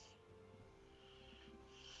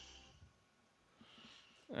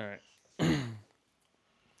 Alright.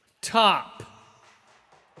 Top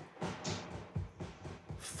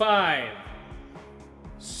 5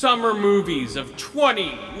 summer movies of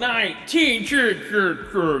 2019.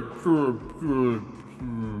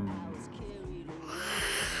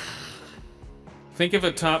 Think of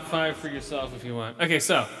a top 5 for yourself if you want. Okay,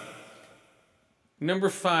 so number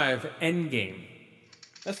 5, Endgame.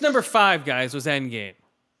 That's number 5, guys, was Endgame.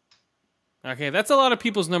 Okay, that's a lot of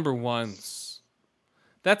people's number 1s.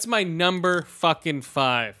 That's my number fucking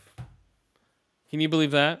 5. Can you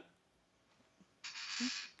believe that?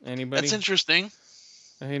 Anybody? That's interesting.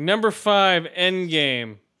 Okay, number 5,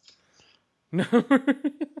 Endgame.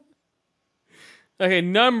 Okay,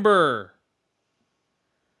 number.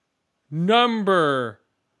 Damn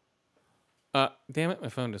it, my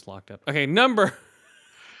phone just locked up. Okay, number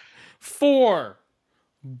 4,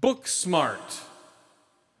 Booksmart.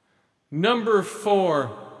 Number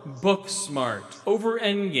 4, Booksmart over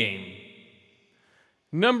Endgame.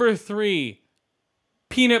 Number 3,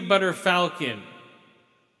 Peanut Butter Falcon.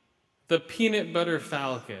 The Peanut Butter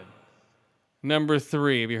Falcon. Number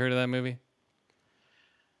 3. Have you heard of that movie?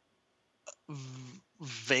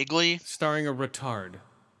 Vaguely. Starring a retard.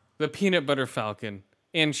 The Peanut Butter Falcon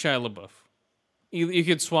and Shia LaBeouf. You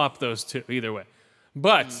could swap those two either way.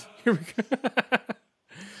 But, here we go.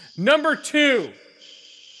 Number 2.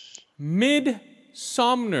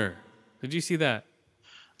 Midsomner. Did you see that?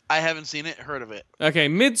 I haven't seen it. Heard of it. Okay,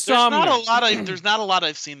 Midsomner. There's not a lot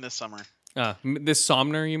I've seen this summer. This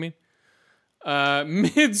Somner, you mean?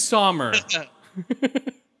 Midsommer.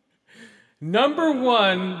 Number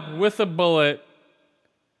 1 with a bullet.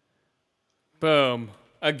 Boom.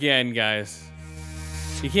 Again, guys.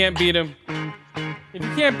 You can't beat him. If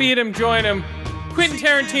you can't beat him, join him. Quentin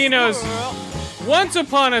Tarantino's Once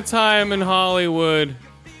Upon a Time in Hollywood.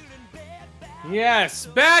 Yes,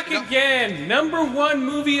 back again. Number 1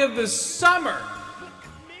 movie of the summer.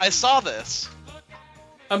 I saw this.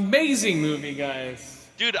 Amazing movie, guys.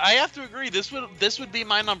 Dude, I have to agree. This would be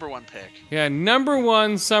my number 1 pick. Yeah, number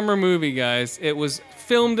 1 summer movie, guys. It was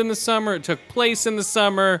filmed in the summer. It took place in the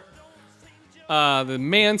summer. The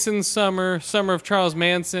Manson summer of Charles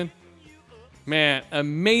Manson. Man,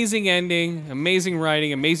 amazing ending, amazing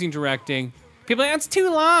writing, amazing directing. People are like, that's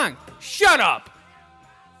too long. Shut up.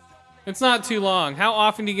 It's not too long. How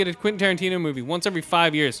often do you get a Quentin Tarantino movie? Once every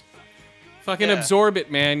 5 years. Fucking absorb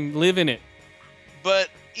it, man. Live in it. But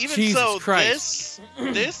even Jesus so, Christ.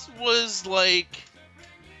 this was like,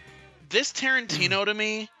 this Tarantino to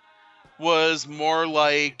me was more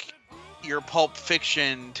like your Pulp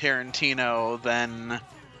Fiction Tarantino than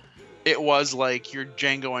it was like your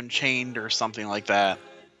Django Unchained or something like that.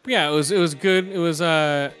 Yeah, it was good. It was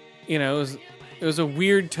it was a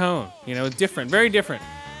weird tone. You know, different, very different.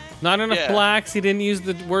 Not enough blacks. He didn't use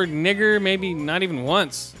the word nigger, maybe not even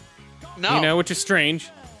once. No. You know, which is strange.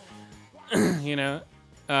 You know,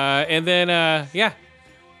 and then it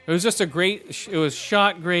was just a great. It was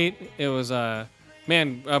shot great. It was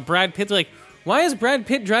Brad Pitt. Like, why is Brad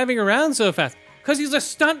Pitt driving around so fast? Because he's a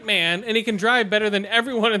stunt man and he can drive better than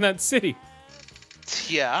everyone in that city.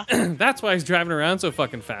 Yeah. That's why he's driving around so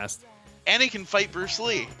fucking fast. And he can fight Bruce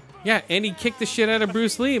Lee. Yeah, and he kicked the shit out of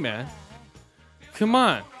Bruce Lee, man. Come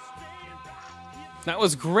on. That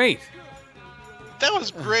was great. That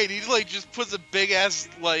was great. He like just puts a big ass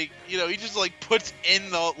he just like puts in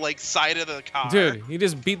the side of the car. Dude, he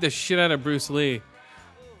just beat the shit out of Bruce Lee.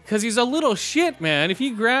 Cause he's a little shit, man. And he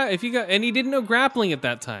didn't know grappling at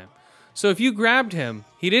that time. So if you grabbed him,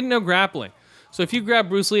 he didn't know grappling. So if you grabbed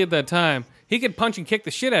Bruce Lee at that time, he could punch and kick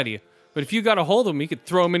the shit out of you. But if you got a hold of him, he could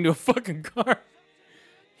throw him into a fucking car.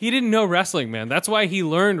 He didn't know wrestling, man. That's why he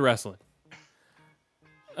learned wrestling.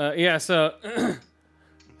 So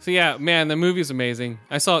yeah, man, the movie's amazing.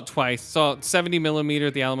 I saw it twice. Saw it 70 millimeter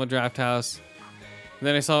at the Alamo Drafthouse. And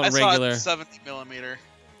then I saw it regular. I saw it 70 millimeter.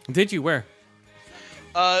 Did you? Where?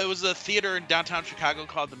 It was a theater in downtown Chicago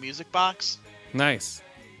called the Music Box. Nice.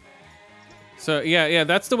 So yeah,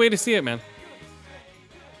 that's the way to see it, man.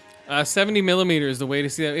 70 millimeter is the way to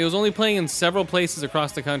see it. It was only playing in several places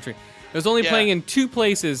across the country. It was only playing in 2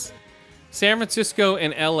 places, San Francisco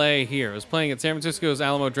and LA here. It was playing at San Francisco's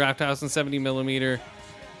Alamo Drafthouse in 70 millimeter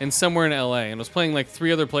and somewhere in LA. And it was playing like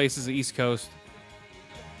 3 other places the East Coast.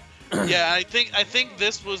 Yeah, I think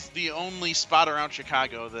this was the only spot around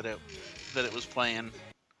Chicago that it was playing.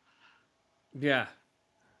 Yeah.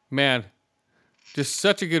 Man. Just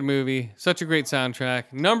such a good movie. Such a great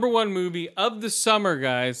soundtrack. Number 1 movie of the summer,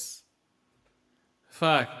 guys.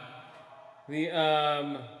 Fuck.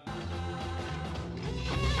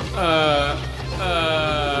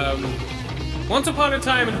 Once Upon a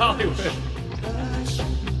Time in Hollywood.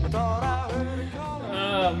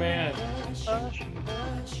 Oh, man.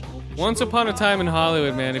 Once Upon a Time in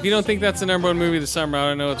Hollywood, man. If you don't think that's the number 1 movie of the summer, I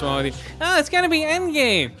don't know what's wrong with you. Oh, it's gotta be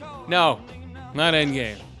Endgame. No, not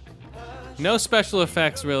Endgame. No special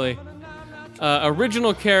effects, really.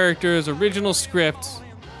 Original characters, original script,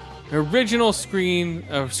 original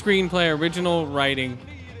screenplay, original writing,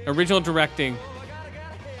 original directing.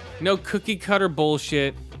 No cookie cutter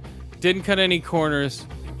bullshit. Didn't cut any corners.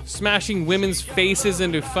 Smashing women's faces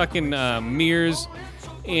into fucking mirrors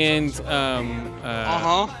and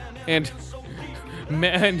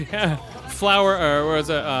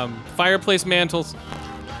fireplace mantles.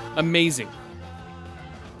 Amazing.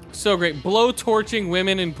 So great. Blow torching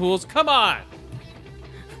women in pools. Come on.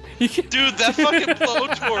 Dude, that fucking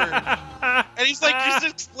blowtorch. And he's like just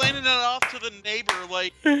explaining it off to the neighbor,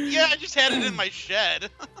 like, yeah, I just had it in my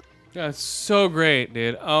shed. That's so great,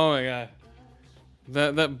 dude. Oh my god.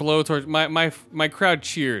 That blowtorch. My crowd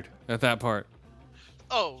cheered at that part.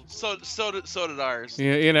 Oh, so did ours.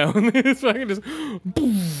 Yeah, you know, it's fucking just.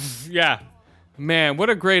 Yeah, man, what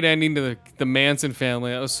a great ending to the Manson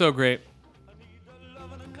family. That was so great.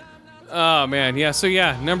 Oh man, yeah. So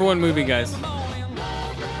yeah, number one movie, guys.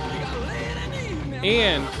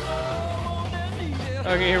 And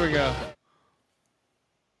okay, here we go.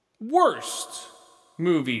 Worst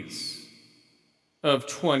movies of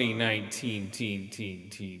 2019.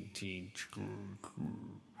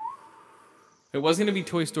 It was going to be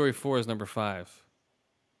Toy Story 4 as number 5.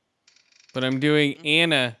 But I'm doing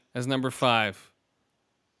Anna as number 5.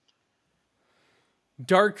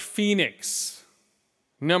 Dark Phoenix,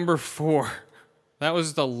 number 4. That was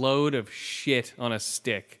just a load of shit on a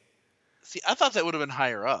stick. See, I thought that would have been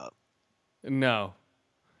higher up. No.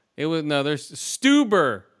 There's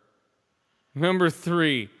Stuber, number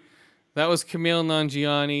 3. That was Kumail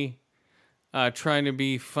Nanjiani trying to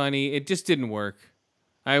be funny. It just didn't work.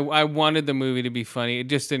 I wanted the movie to be funny. It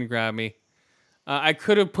just didn't grab me. I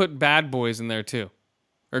could have put Bad Boys in there too.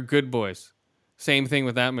 Or Good Boys. Same thing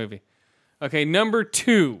with that movie. Okay, number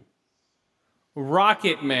 2.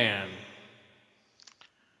 Rocket Man.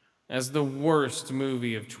 As the worst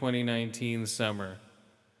movie of 2019 summer.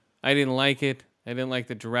 I didn't like it. I didn't like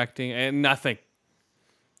the directing. And nothing.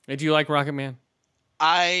 Did you like Rocket Man?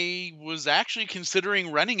 I was actually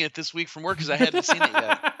considering renting it this week from work because I hadn't seen it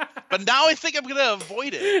yet. But now I think I'm going to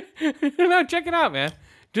avoid it. No, check it out, man.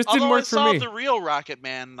 Just didn't work for me. I saw the real Rocket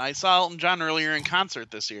Man. I saw Elton John earlier in concert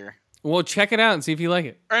this year. Well, check it out and see if you like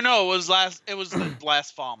it. Or no, it was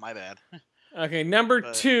last fall, my bad. Okay, number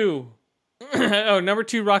 2. Number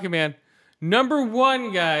 2, Rocket Man. Number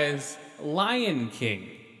 1, guys, Lion King.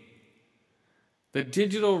 The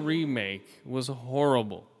digital remake was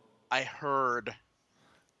horrible. I heard.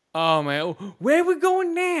 Oh, man. Where are we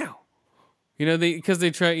going now? You know, because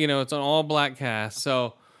they try, it's an all-black cast.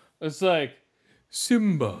 So it's like,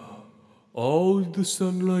 Simba, all the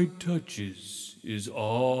sunlight touches is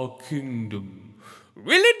our kingdom.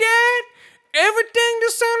 Really, Dad? Everything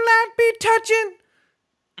the sunlight be touching?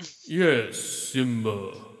 Yes,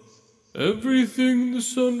 Simba. Everything the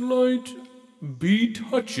sunlight be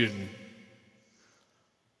touching.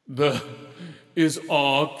 Is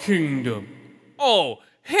our kingdom. Oh,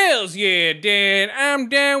 hells yeah, Dad. I'm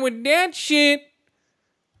down with that shit.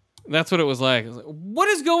 That's what it was like. What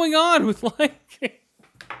is going on with Lion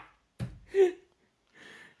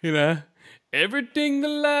King? Everything the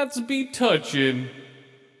lights be touching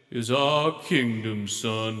is our kingdom,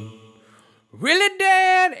 son. Really,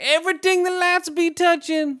 Dad? Everything the lights be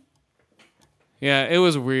touching? Yeah, it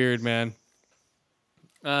was weird, man.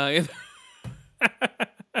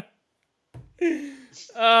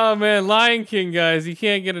 Oh, man, Lion King, guys. You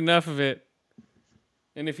can't get enough of it.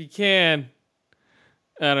 And if you can,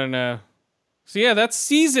 I don't know. So, yeah, that's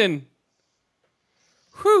season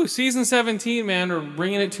 17, man. We're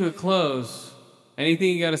bringing it to a close.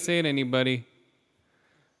 Anything you got to say to anybody?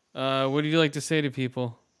 What would you like to say to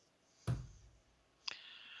people?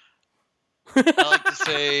 I like to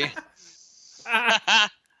say...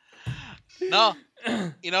 No.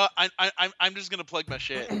 I'm just gonna plug my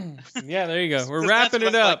shit. Yeah, there you go. We're wrapping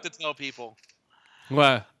it up. I like to tell people.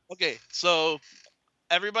 What? Okay, so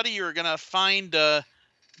everybody, you're gonna find the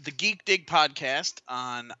Geek Dig podcast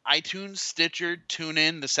on iTunes, Stitcher,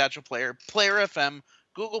 TuneIn, the Satchel Player, Player FM,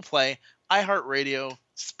 Google Play, iHeartRadio,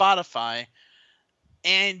 Spotify,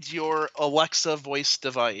 and your Alexa voice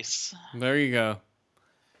device. There you go.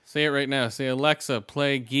 Say it right now. Say, Alexa,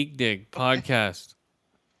 play Geek Dig podcast.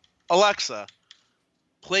 Alexa,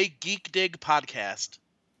 play Geek Dig podcast.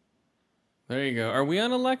 There you go. Are we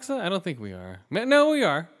on Alexa? I don't think we are. No, we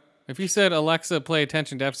are. If you said, Alexa, play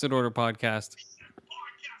Attention Deficit Order podcast.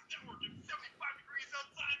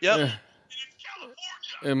 Yep.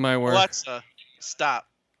 It might work. Alexa, stop.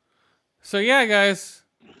 So yeah, guys,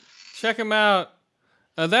 check them out.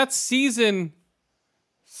 That's season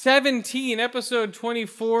 17, episode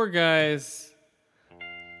 24, guys.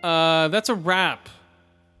 That's a wrap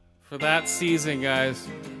for that season, guys.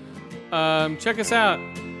 Check us out.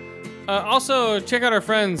 Also, check out our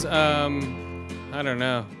friends. I don't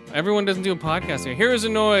know. Everyone doesn't do a podcast here. Here's a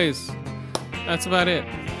Noise. That's about it.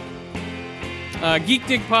 Geek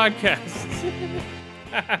Dig Podcast.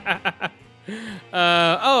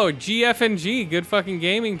 GFNG, Good Fucking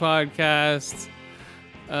Gaming Podcast.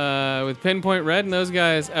 With Pinpoint Red and those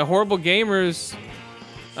guys. Horrible Gamers.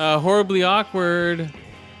 Horribly Awkward.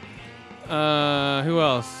 Who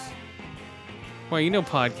else? Well, you know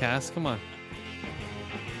podcasts. Come on.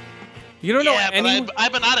 You don't know any...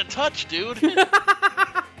 I've been out of touch, dude.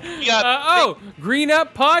 Green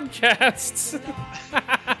Up Podcasts.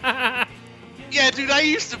 Yeah, dude, I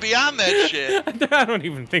used to be on that shit. I don't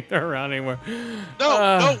even think they're around anymore.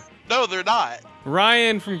 No, they're not.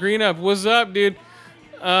 Ryan from Green Up, what's up, dude?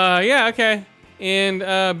 Yeah, okay.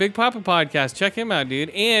 And Big Papa Podcast, check him out, dude.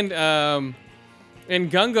 And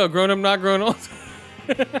Gungo, Grown Up Not Grown Old.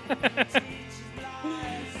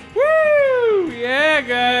 Woo! Yeah,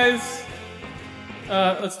 guys.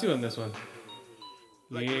 Let's do on this one.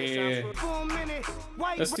 Yeah.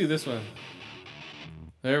 Let's do this one.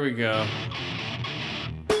 There we go.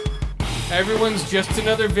 Everyone's just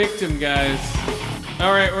another victim, guys.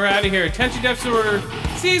 All right, we're out of here. Attention Deficit Order,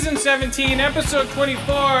 Season 17, Episode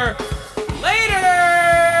 24. Later!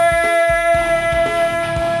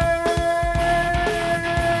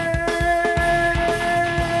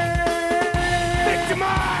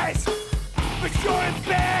 Victimized, but you're in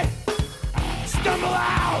bed. Stumble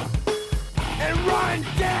out and run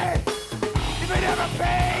dead. If it ever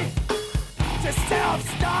paid to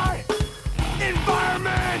self-start,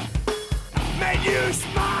 environment made you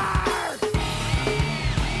smile.